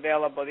will be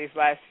available these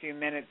last few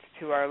minutes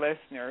to our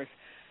listeners.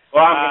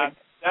 Well, I'm going to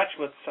touch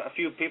with a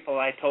few people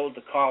I told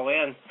to call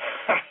in.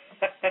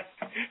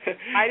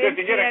 I didn't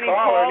see any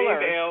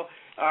callers.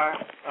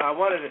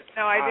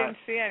 I didn't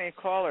see any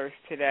callers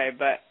today.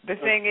 But the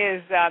thing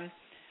is,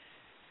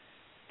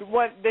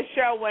 the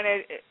show, when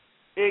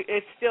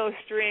it still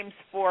streams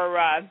for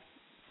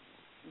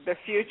the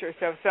future.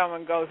 So if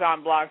someone goes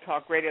on Blog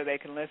Talk Radio, they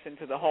can listen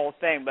to the whole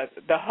thing. But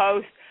the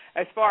host,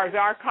 as far as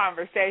our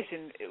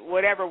conversation,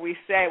 whatever we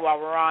say while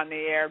we're on the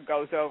air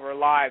goes over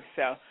live.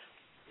 So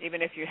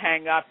even if you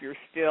hang up, you're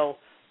still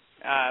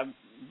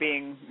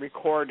being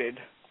recorded.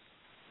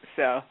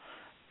 So.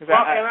 And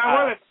I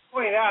want to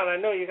point out, I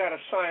know you got to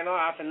sign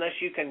off unless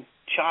you can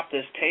chop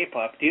this tape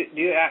up.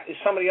 Is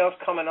somebody else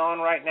coming on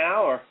right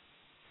now, or?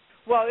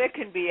 Well, it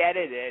can be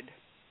edited.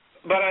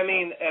 But I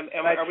mean,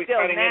 are we still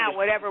cutting now, into...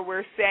 whatever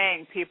we're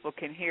saying, people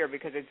can hear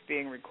because it's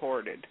being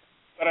recorded.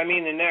 But I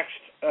mean, the next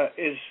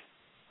is,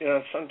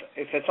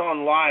 if it's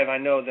on live, I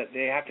know that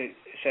they have to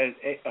say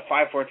a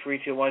 5, 4, 3,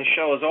 2, 1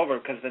 show is over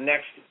because the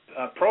next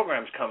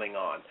program's coming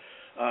on.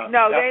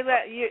 No, they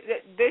let you.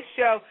 This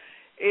show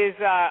is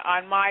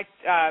on my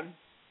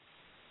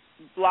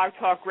Blog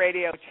Talk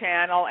Radio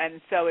channel,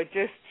 and so it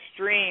just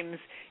streams,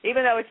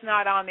 even though it's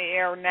not on the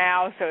air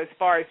now. So as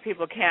far as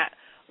people can't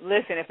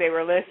listen if they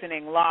were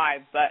listening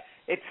live, but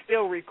it's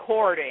still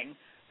recording,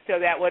 so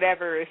that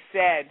whatever is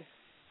said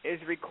is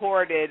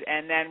recorded,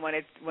 and then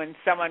when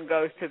someone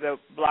goes to the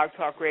Blog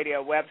Talk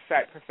Radio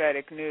website,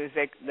 Prophetic News,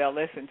 they'll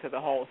listen to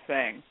the whole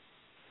thing.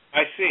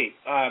 I see.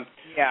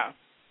 Yeah.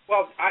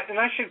 Well,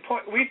 I should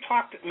point. We've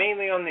talked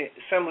mainly on the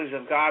Assemblies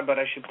of God, but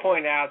I should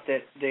point out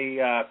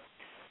that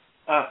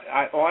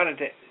I wanted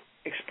to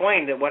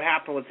explain that what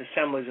happened with the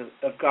Assemblies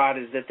of God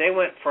is that they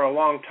went for a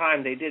long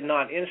time. They did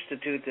not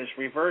institute this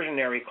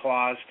reversionary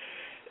clause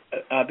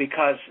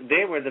because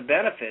they were the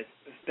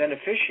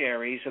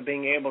beneficiaries of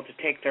being able to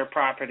take their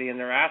property and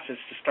their assets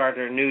to start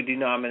their new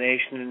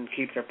denomination and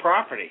keep their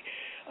property.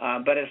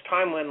 But as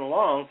time went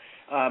along,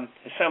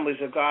 Assemblies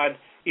of God,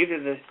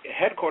 either the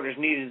headquarters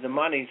needed the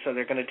money, so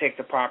they're going to take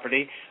the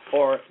property,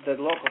 or the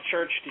local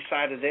church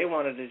decided they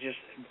wanted to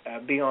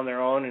just be on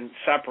their own and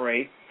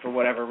separate for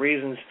whatever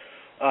reasons.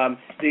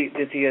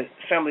 The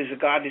Assemblies of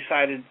God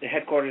decided, the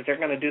headquarters, they're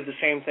going to do the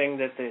same thing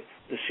that the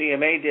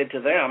CMA did to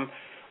them,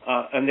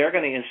 and they're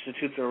going to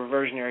institute the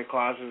reversionary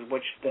clauses,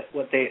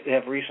 what they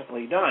have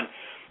recently done.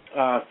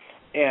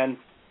 And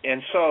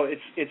so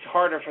it's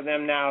harder for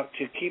them now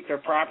to keep their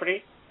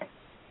property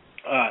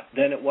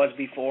than it was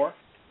before.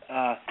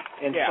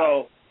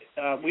 So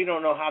we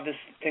don't know how this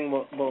thing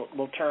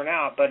will turn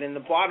out. But in the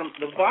bottom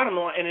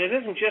line, and it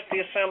isn't just the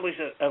Assemblies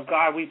of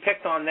God. We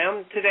picked on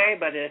them today,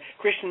 but the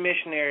Christian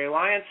Missionary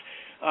Alliance,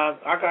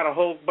 I got a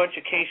whole bunch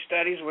of case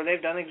studies where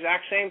they've done the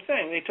exact same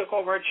thing. They took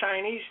over a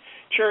Chinese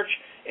church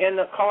in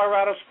the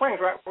Colorado Springs,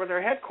 right where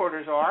their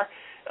headquarters are,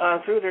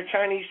 threw their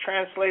Chinese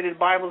translated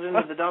Bibles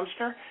into the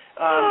dumpster,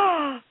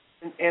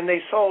 and they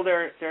sold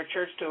their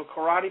church to a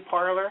karate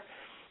parlor.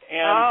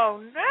 And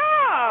oh,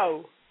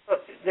 no!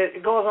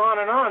 It goes on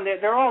and on.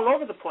 They're all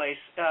over the place,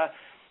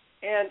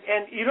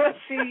 and you don't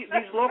see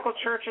these local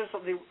churches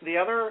of the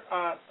other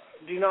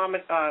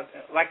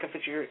like if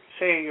it's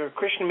your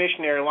Christian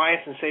Missionary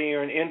Alliance, and say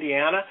you're in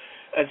Indiana,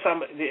 and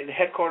the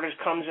headquarters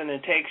comes in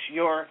and takes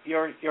your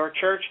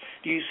church.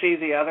 Do you see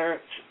the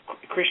other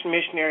Christian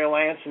Missionary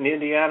Alliance in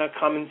Indiana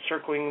come and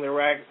circling their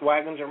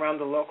wagons around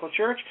the local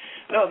church?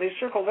 No, they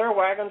circle their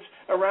wagons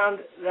around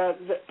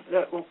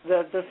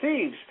the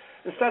thieves.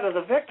 Instead of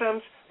the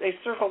victims, they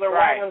circle their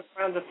wagons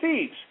around the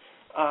thieves.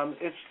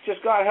 It's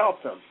just God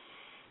help them.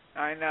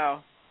 I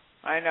know.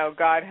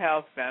 God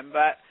help them.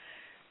 But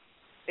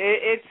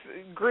it's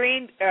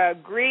greed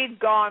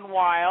gone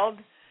wild,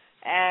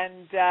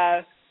 and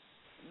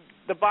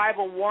the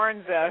Bible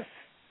warns us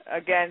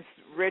against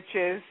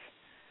riches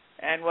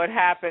and what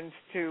happens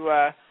to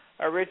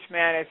a rich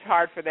man. It's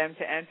hard for them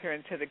to enter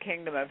into the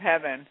kingdom of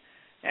heaven,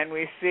 and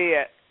we see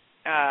it.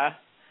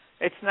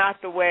 It's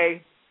not the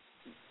way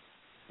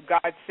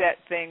God set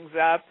things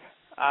up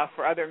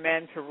for other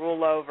men to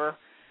rule over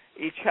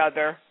each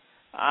other.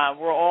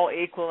 We're all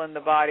equal in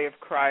the body of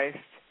Christ.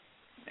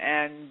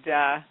 And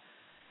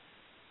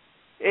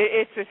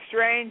it's a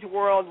strange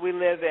world we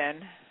live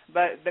in,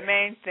 but the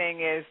main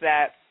thing is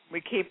that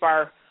we keep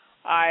our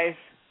eyes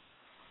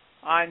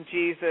on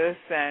Jesus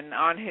and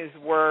on His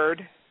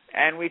Word,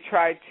 and we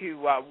try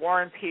to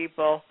warn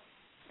people,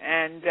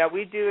 and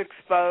we do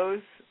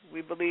expose.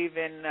 We believe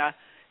in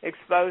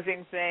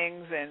exposing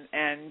things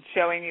and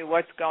showing you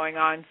what's going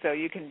on so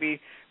you can be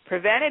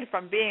prevented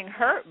from being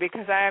hurt,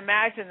 because I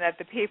imagine that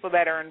the people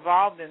that are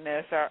involved in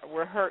this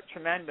were hurt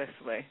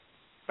tremendously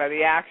by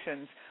the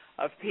actions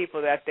of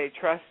people that they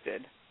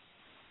trusted.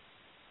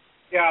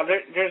 Yeah,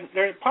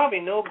 there's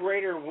probably no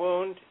greater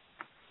wound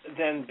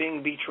than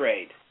being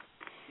betrayed.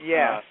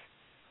 Yes.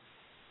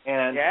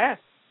 Yes.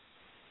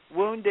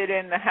 Wounded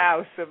in the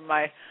house of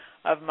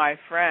my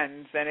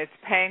friends, and it's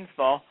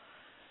painful.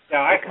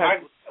 Yeah,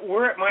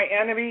 were it my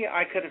enemy,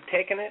 I could have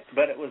taken it,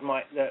 but it was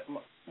the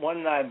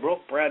one that I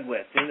broke bread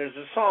with. And there's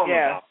a song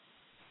about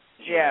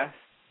it. Yes.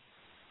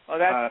 Well,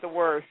 that's the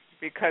worst,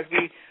 because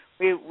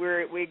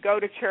we go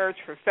to church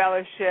for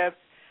fellowship,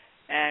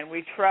 and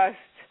we trust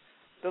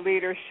the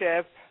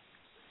leadership.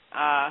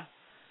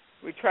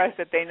 We trust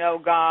that they know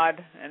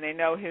God and they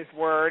know His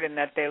Word and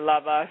that they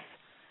love us.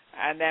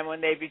 And then when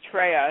they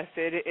betray us,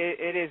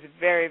 it is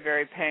very,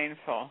 very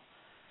painful.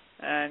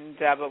 And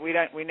but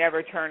we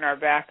never turn our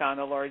back on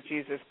the Lord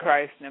Jesus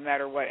Christ, no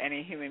matter what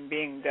any human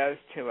being does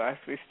to us.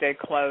 We stay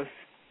close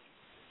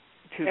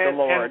to the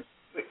Lord.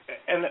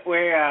 And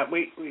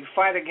we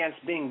fight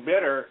against being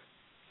bitter,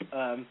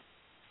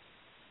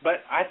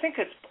 but I think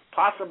it's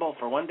possible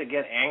for one to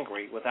get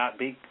angry without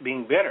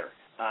being bitter,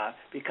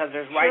 because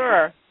there's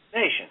right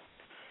nation,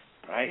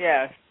 right?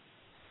 Yes.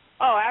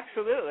 Oh,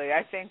 absolutely.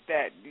 I think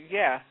that,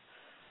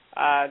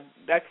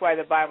 that's why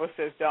the Bible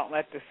says don't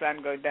let the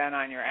sun go down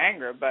on your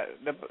anger. But,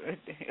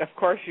 of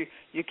course,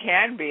 you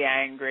can be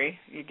angry.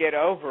 You get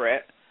over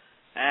it.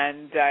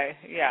 And,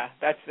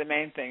 that's the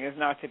main thing, is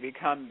not to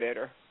become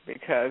bitter,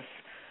 because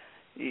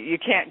you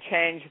can't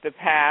change the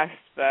past.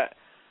 But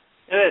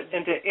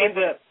and to end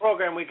the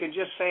program, we could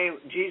just say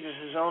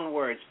Jesus' own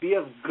words, "Be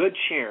of good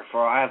cheer,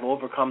 for I have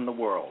overcome the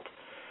world."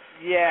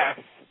 Yes.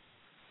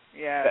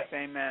 Yes,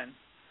 amen.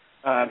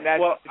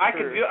 Well, I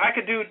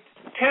could do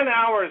 10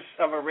 hours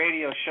of a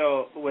radio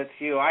show with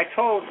you. I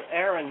told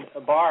Aaron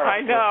Barr.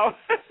 I know.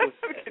 We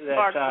could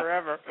talk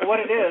forever. What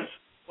it is,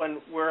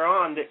 when we're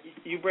on, that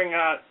you bring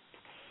out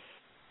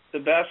the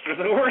best or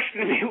the worst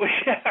in me,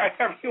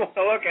 whichever you want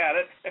to look at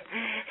it.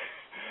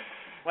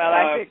 Well,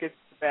 I think it's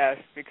the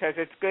best, because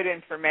it's good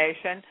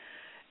information,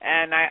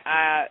 and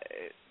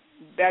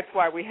that's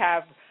why we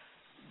have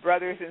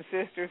brothers and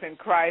sisters in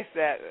Christ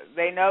that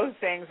they know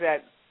things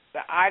that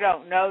I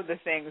don't know, the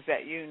things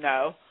that you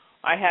know.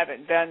 I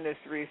haven't done this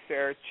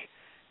research,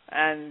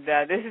 and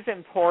this is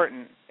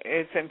important.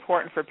 It's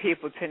important for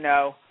people to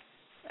know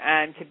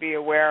and to be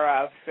aware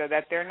of, so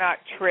that they're not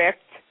tricked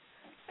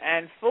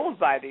and fooled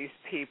by these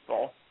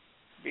people,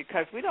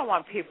 because we don't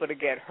want people to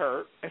get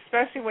hurt,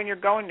 especially when you're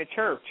going to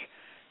church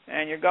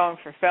and you're going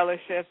for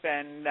fellowship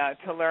and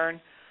to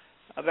learn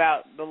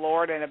about the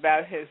Lord and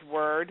about His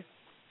Word.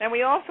 And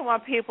we also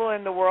want people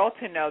in the world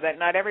to know that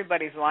not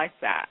everybody's like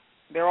that.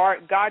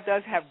 God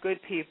does have good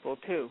people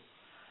too,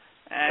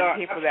 and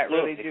people that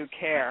really do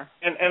care.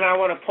 And I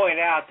want to point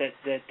out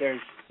that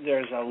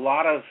there's a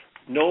lot of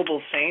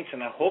noble saints,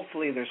 and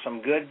hopefully there's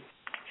some good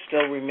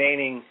still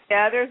remaining.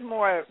 Yeah, there's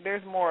more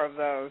of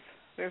those.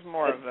 There's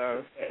more of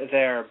those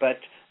there, but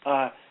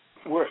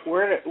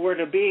we're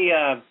to be.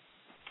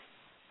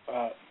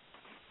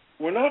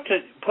 We're not to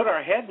put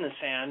our head in the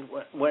sand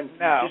when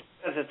just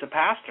because it's a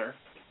pastor.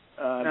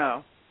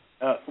 No.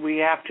 We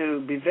have to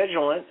be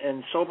vigilant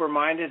and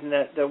sober-minded, and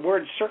the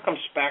word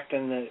circumspect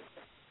in the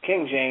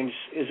King James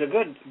is a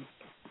good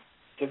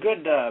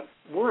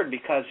word,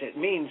 because it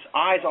means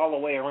eyes all the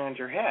way around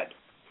your head.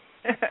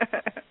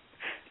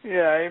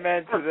 Yeah,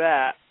 amen to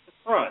that.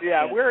 Right.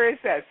 Yeah, where is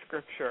that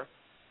scripture?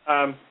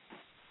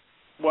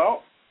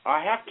 Well,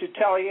 I have to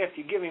tell you, if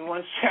you give me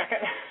 1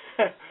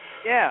 second.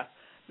 Yeah.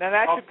 Now,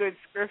 that's a good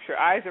scripture,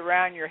 eyes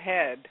around your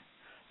head.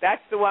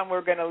 That's the one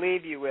we're going to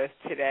leave you with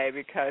today,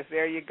 because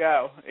there you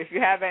go. If you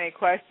have any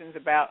questions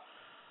about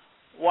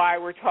why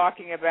we're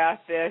talking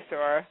about this,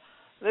 or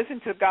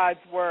listen to God's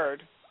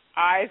Word,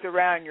 eyes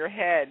around your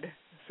head.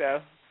 So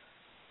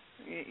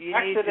you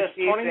need to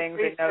see things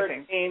and know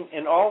things.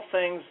 In all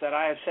things that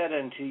I have said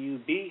unto you,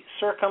 be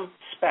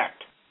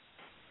circumspect.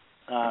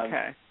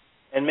 Okay.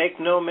 And make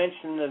no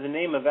mention of the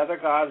name of other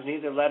gods,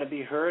 neither let it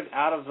be heard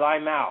out of thy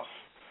mouth.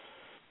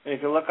 And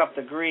if you look up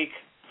the Greek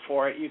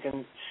for it, you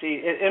can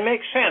see it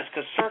makes sense,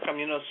 because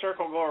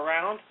circle, go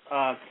around.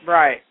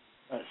 Right.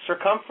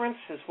 Circumference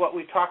is what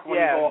we talk when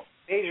you go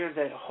measure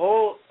the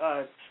whole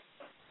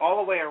all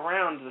the way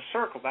around the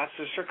circle. That's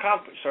the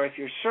circumference. So if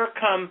you're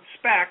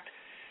circumspect,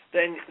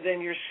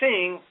 then you're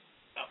seeing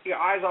your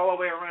eyes all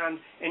the way around,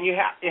 and you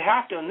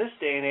have to in this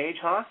day and age,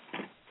 huh?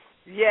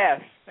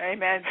 Yes,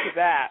 amen to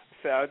that.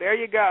 So there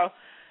you go,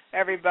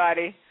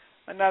 everybody.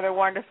 Another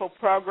wonderful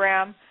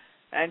program,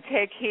 and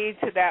take heed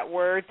to that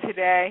word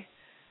today.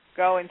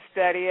 Go and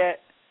study it,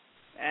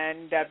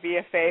 and be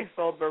a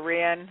faithful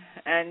Berean.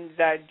 And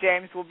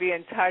James will be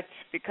in touch,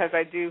 because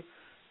I do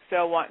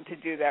so want to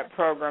do that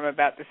program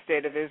about the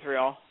state of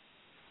Israel.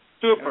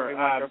 Super.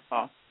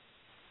 Wonderful.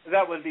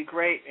 That would be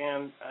great,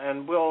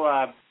 and we'll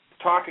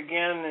talk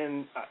again.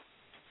 And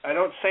I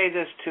don't say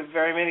this to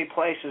very many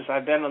places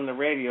I've been on the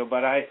radio,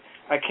 but I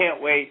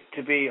can't wait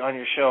to be on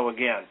your show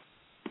again.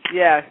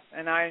 Yes,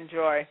 and I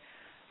enjoy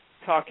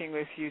talking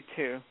with you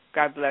too.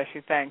 God bless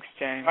you. Thanks,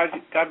 James.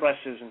 God bless,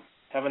 Susan.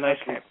 Have a nice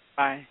week.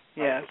 Bye.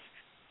 Yes.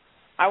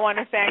 I want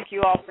to thank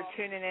you all for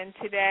tuning in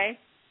today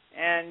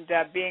and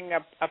being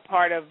a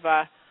part of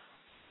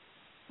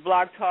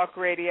Blog Talk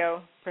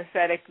Radio,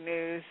 Prophetic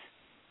News.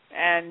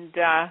 And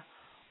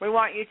we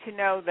want you to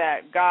know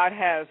that God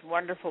has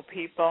wonderful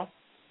people.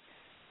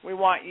 We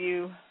want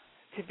you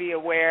to be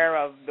aware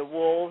of the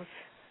wolves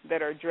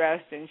that are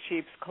dressed in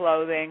sheep's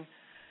clothing.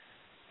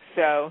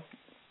 So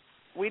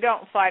we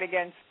don't fight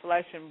against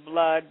flesh and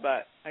blood,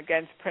 but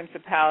against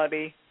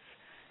principalities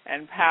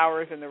and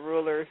powers and the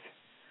rulers,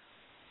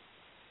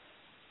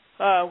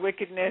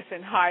 wickedness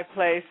in high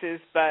places.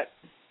 But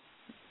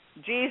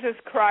Jesus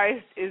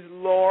Christ is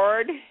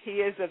Lord. He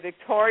is a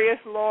victorious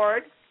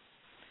Lord.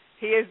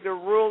 He is the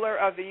ruler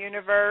of the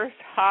universe.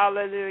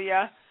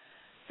 Hallelujah.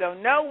 So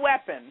no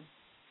weapon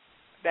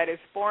that is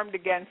formed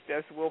against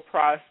us will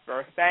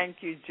prosper. Thank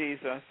you,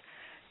 Jesus.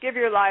 Give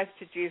your life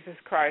to Jesus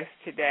Christ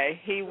today.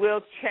 He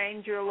will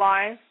change your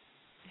life.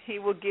 He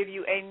will give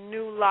you a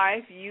new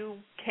life. You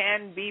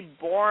can be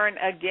born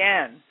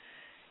again.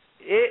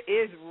 It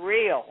is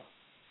real.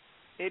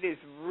 It is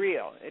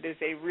real. It is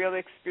a real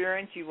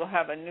experience. You will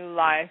have a new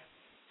life.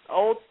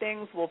 Old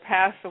things will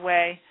pass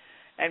away,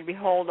 and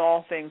behold,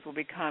 all things will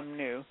become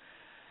new.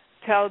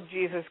 Tell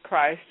Jesus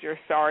Christ you're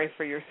sorry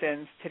for your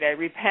sins today.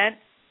 Repent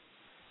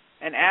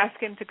and ask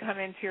him to come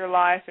into your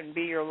life and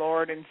be your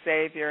Lord and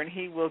Savior, and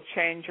he will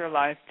change your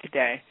life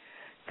today.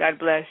 God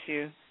bless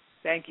you.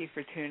 Thank you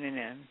for tuning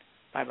in.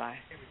 Bye-bye.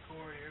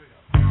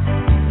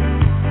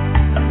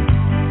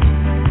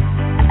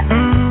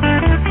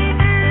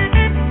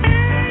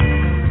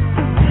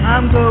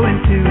 I'm going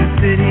to a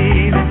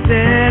city that's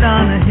set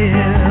on a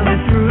hill.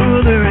 Its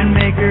ruler and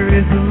maker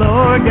is the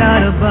Lord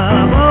God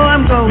above. Oh,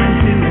 I'm going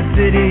to a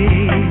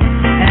city,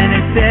 and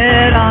it's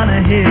set on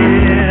a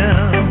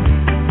hill.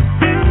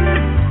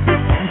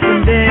 And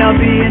someday I'll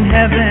be in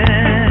heaven,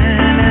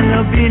 and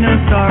there'll be no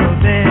sorrow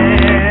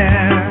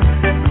there.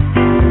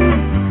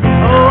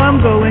 Oh,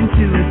 I'm going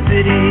to a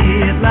city,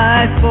 it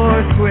lies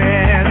four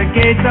square. The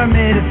gates are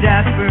made of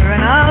jasper,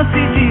 and I'll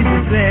see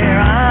Jesus there.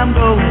 I'm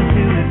going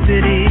to a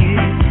city,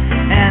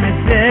 and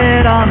it's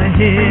set on a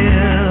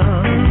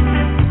hill.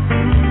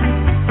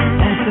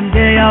 And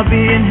someday I'll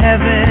be in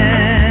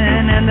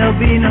heaven, and there'll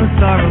be no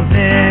sorrow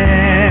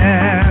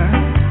there.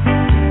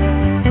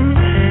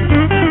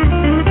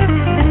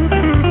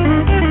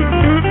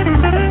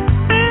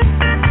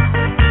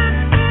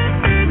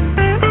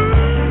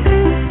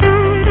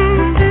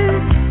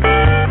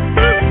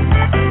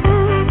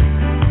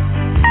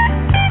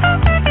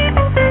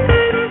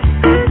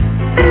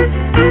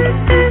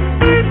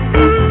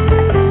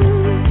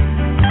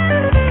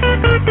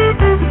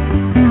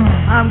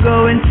 I'm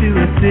going to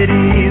a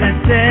city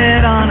that's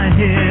set on a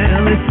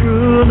hill. Its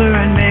ruler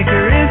and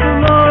maker is the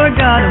Lord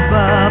God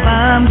above.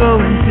 I'm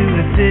going to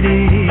a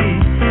city,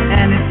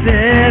 and it's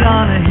set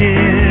on a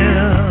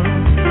hill.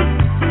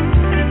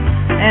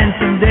 And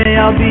someday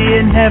I'll be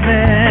in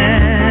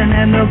heaven,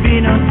 and there'll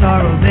be no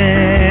sorrow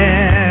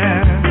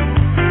there.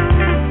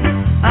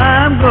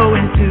 I'm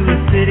going to a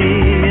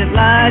city, it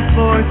lies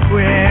four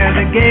square.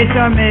 The gates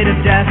are made of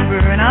jasper,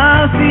 and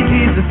I'll see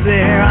Jesus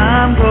there.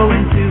 I'm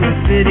going to a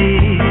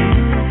city,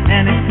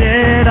 and it's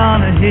set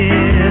on a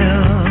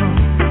hill.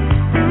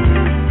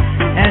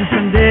 And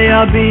someday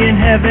I'll be in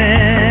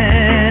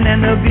heaven,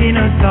 and there'll be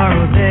no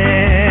sorrow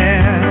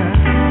there.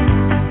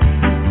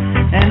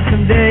 And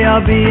someday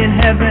I'll be in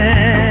heaven,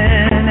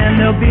 and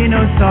there'll be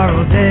no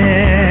sorrow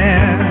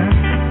there.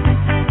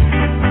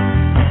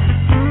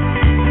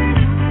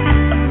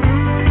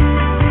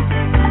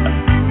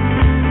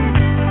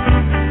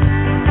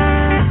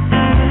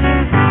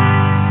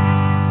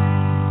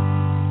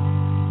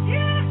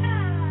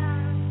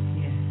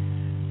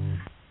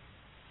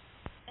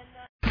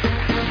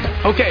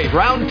 Okay,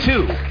 round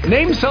two.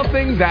 Name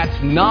something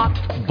that's not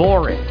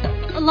boring.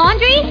 A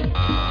laundry?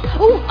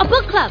 Ooh, a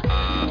book club.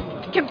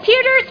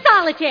 Computer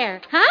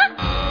solitaire, huh?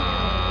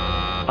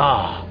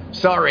 Ah,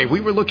 sorry, we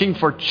were looking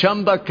for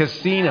Chumba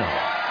Casino.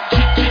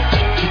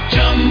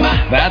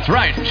 That's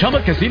right,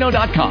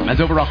 ChumbaCasino.com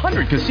has over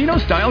 100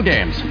 casino-style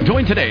games.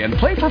 Join today and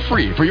play for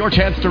free for your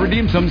chance to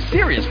redeem some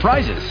serious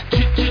prizes.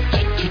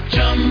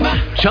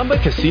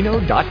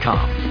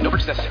 ChumbaCasino.com. No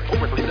purchase necessary. Void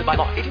where prohibited by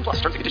law. 18 plus.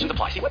 Terms and conditions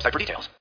apply. See website for details.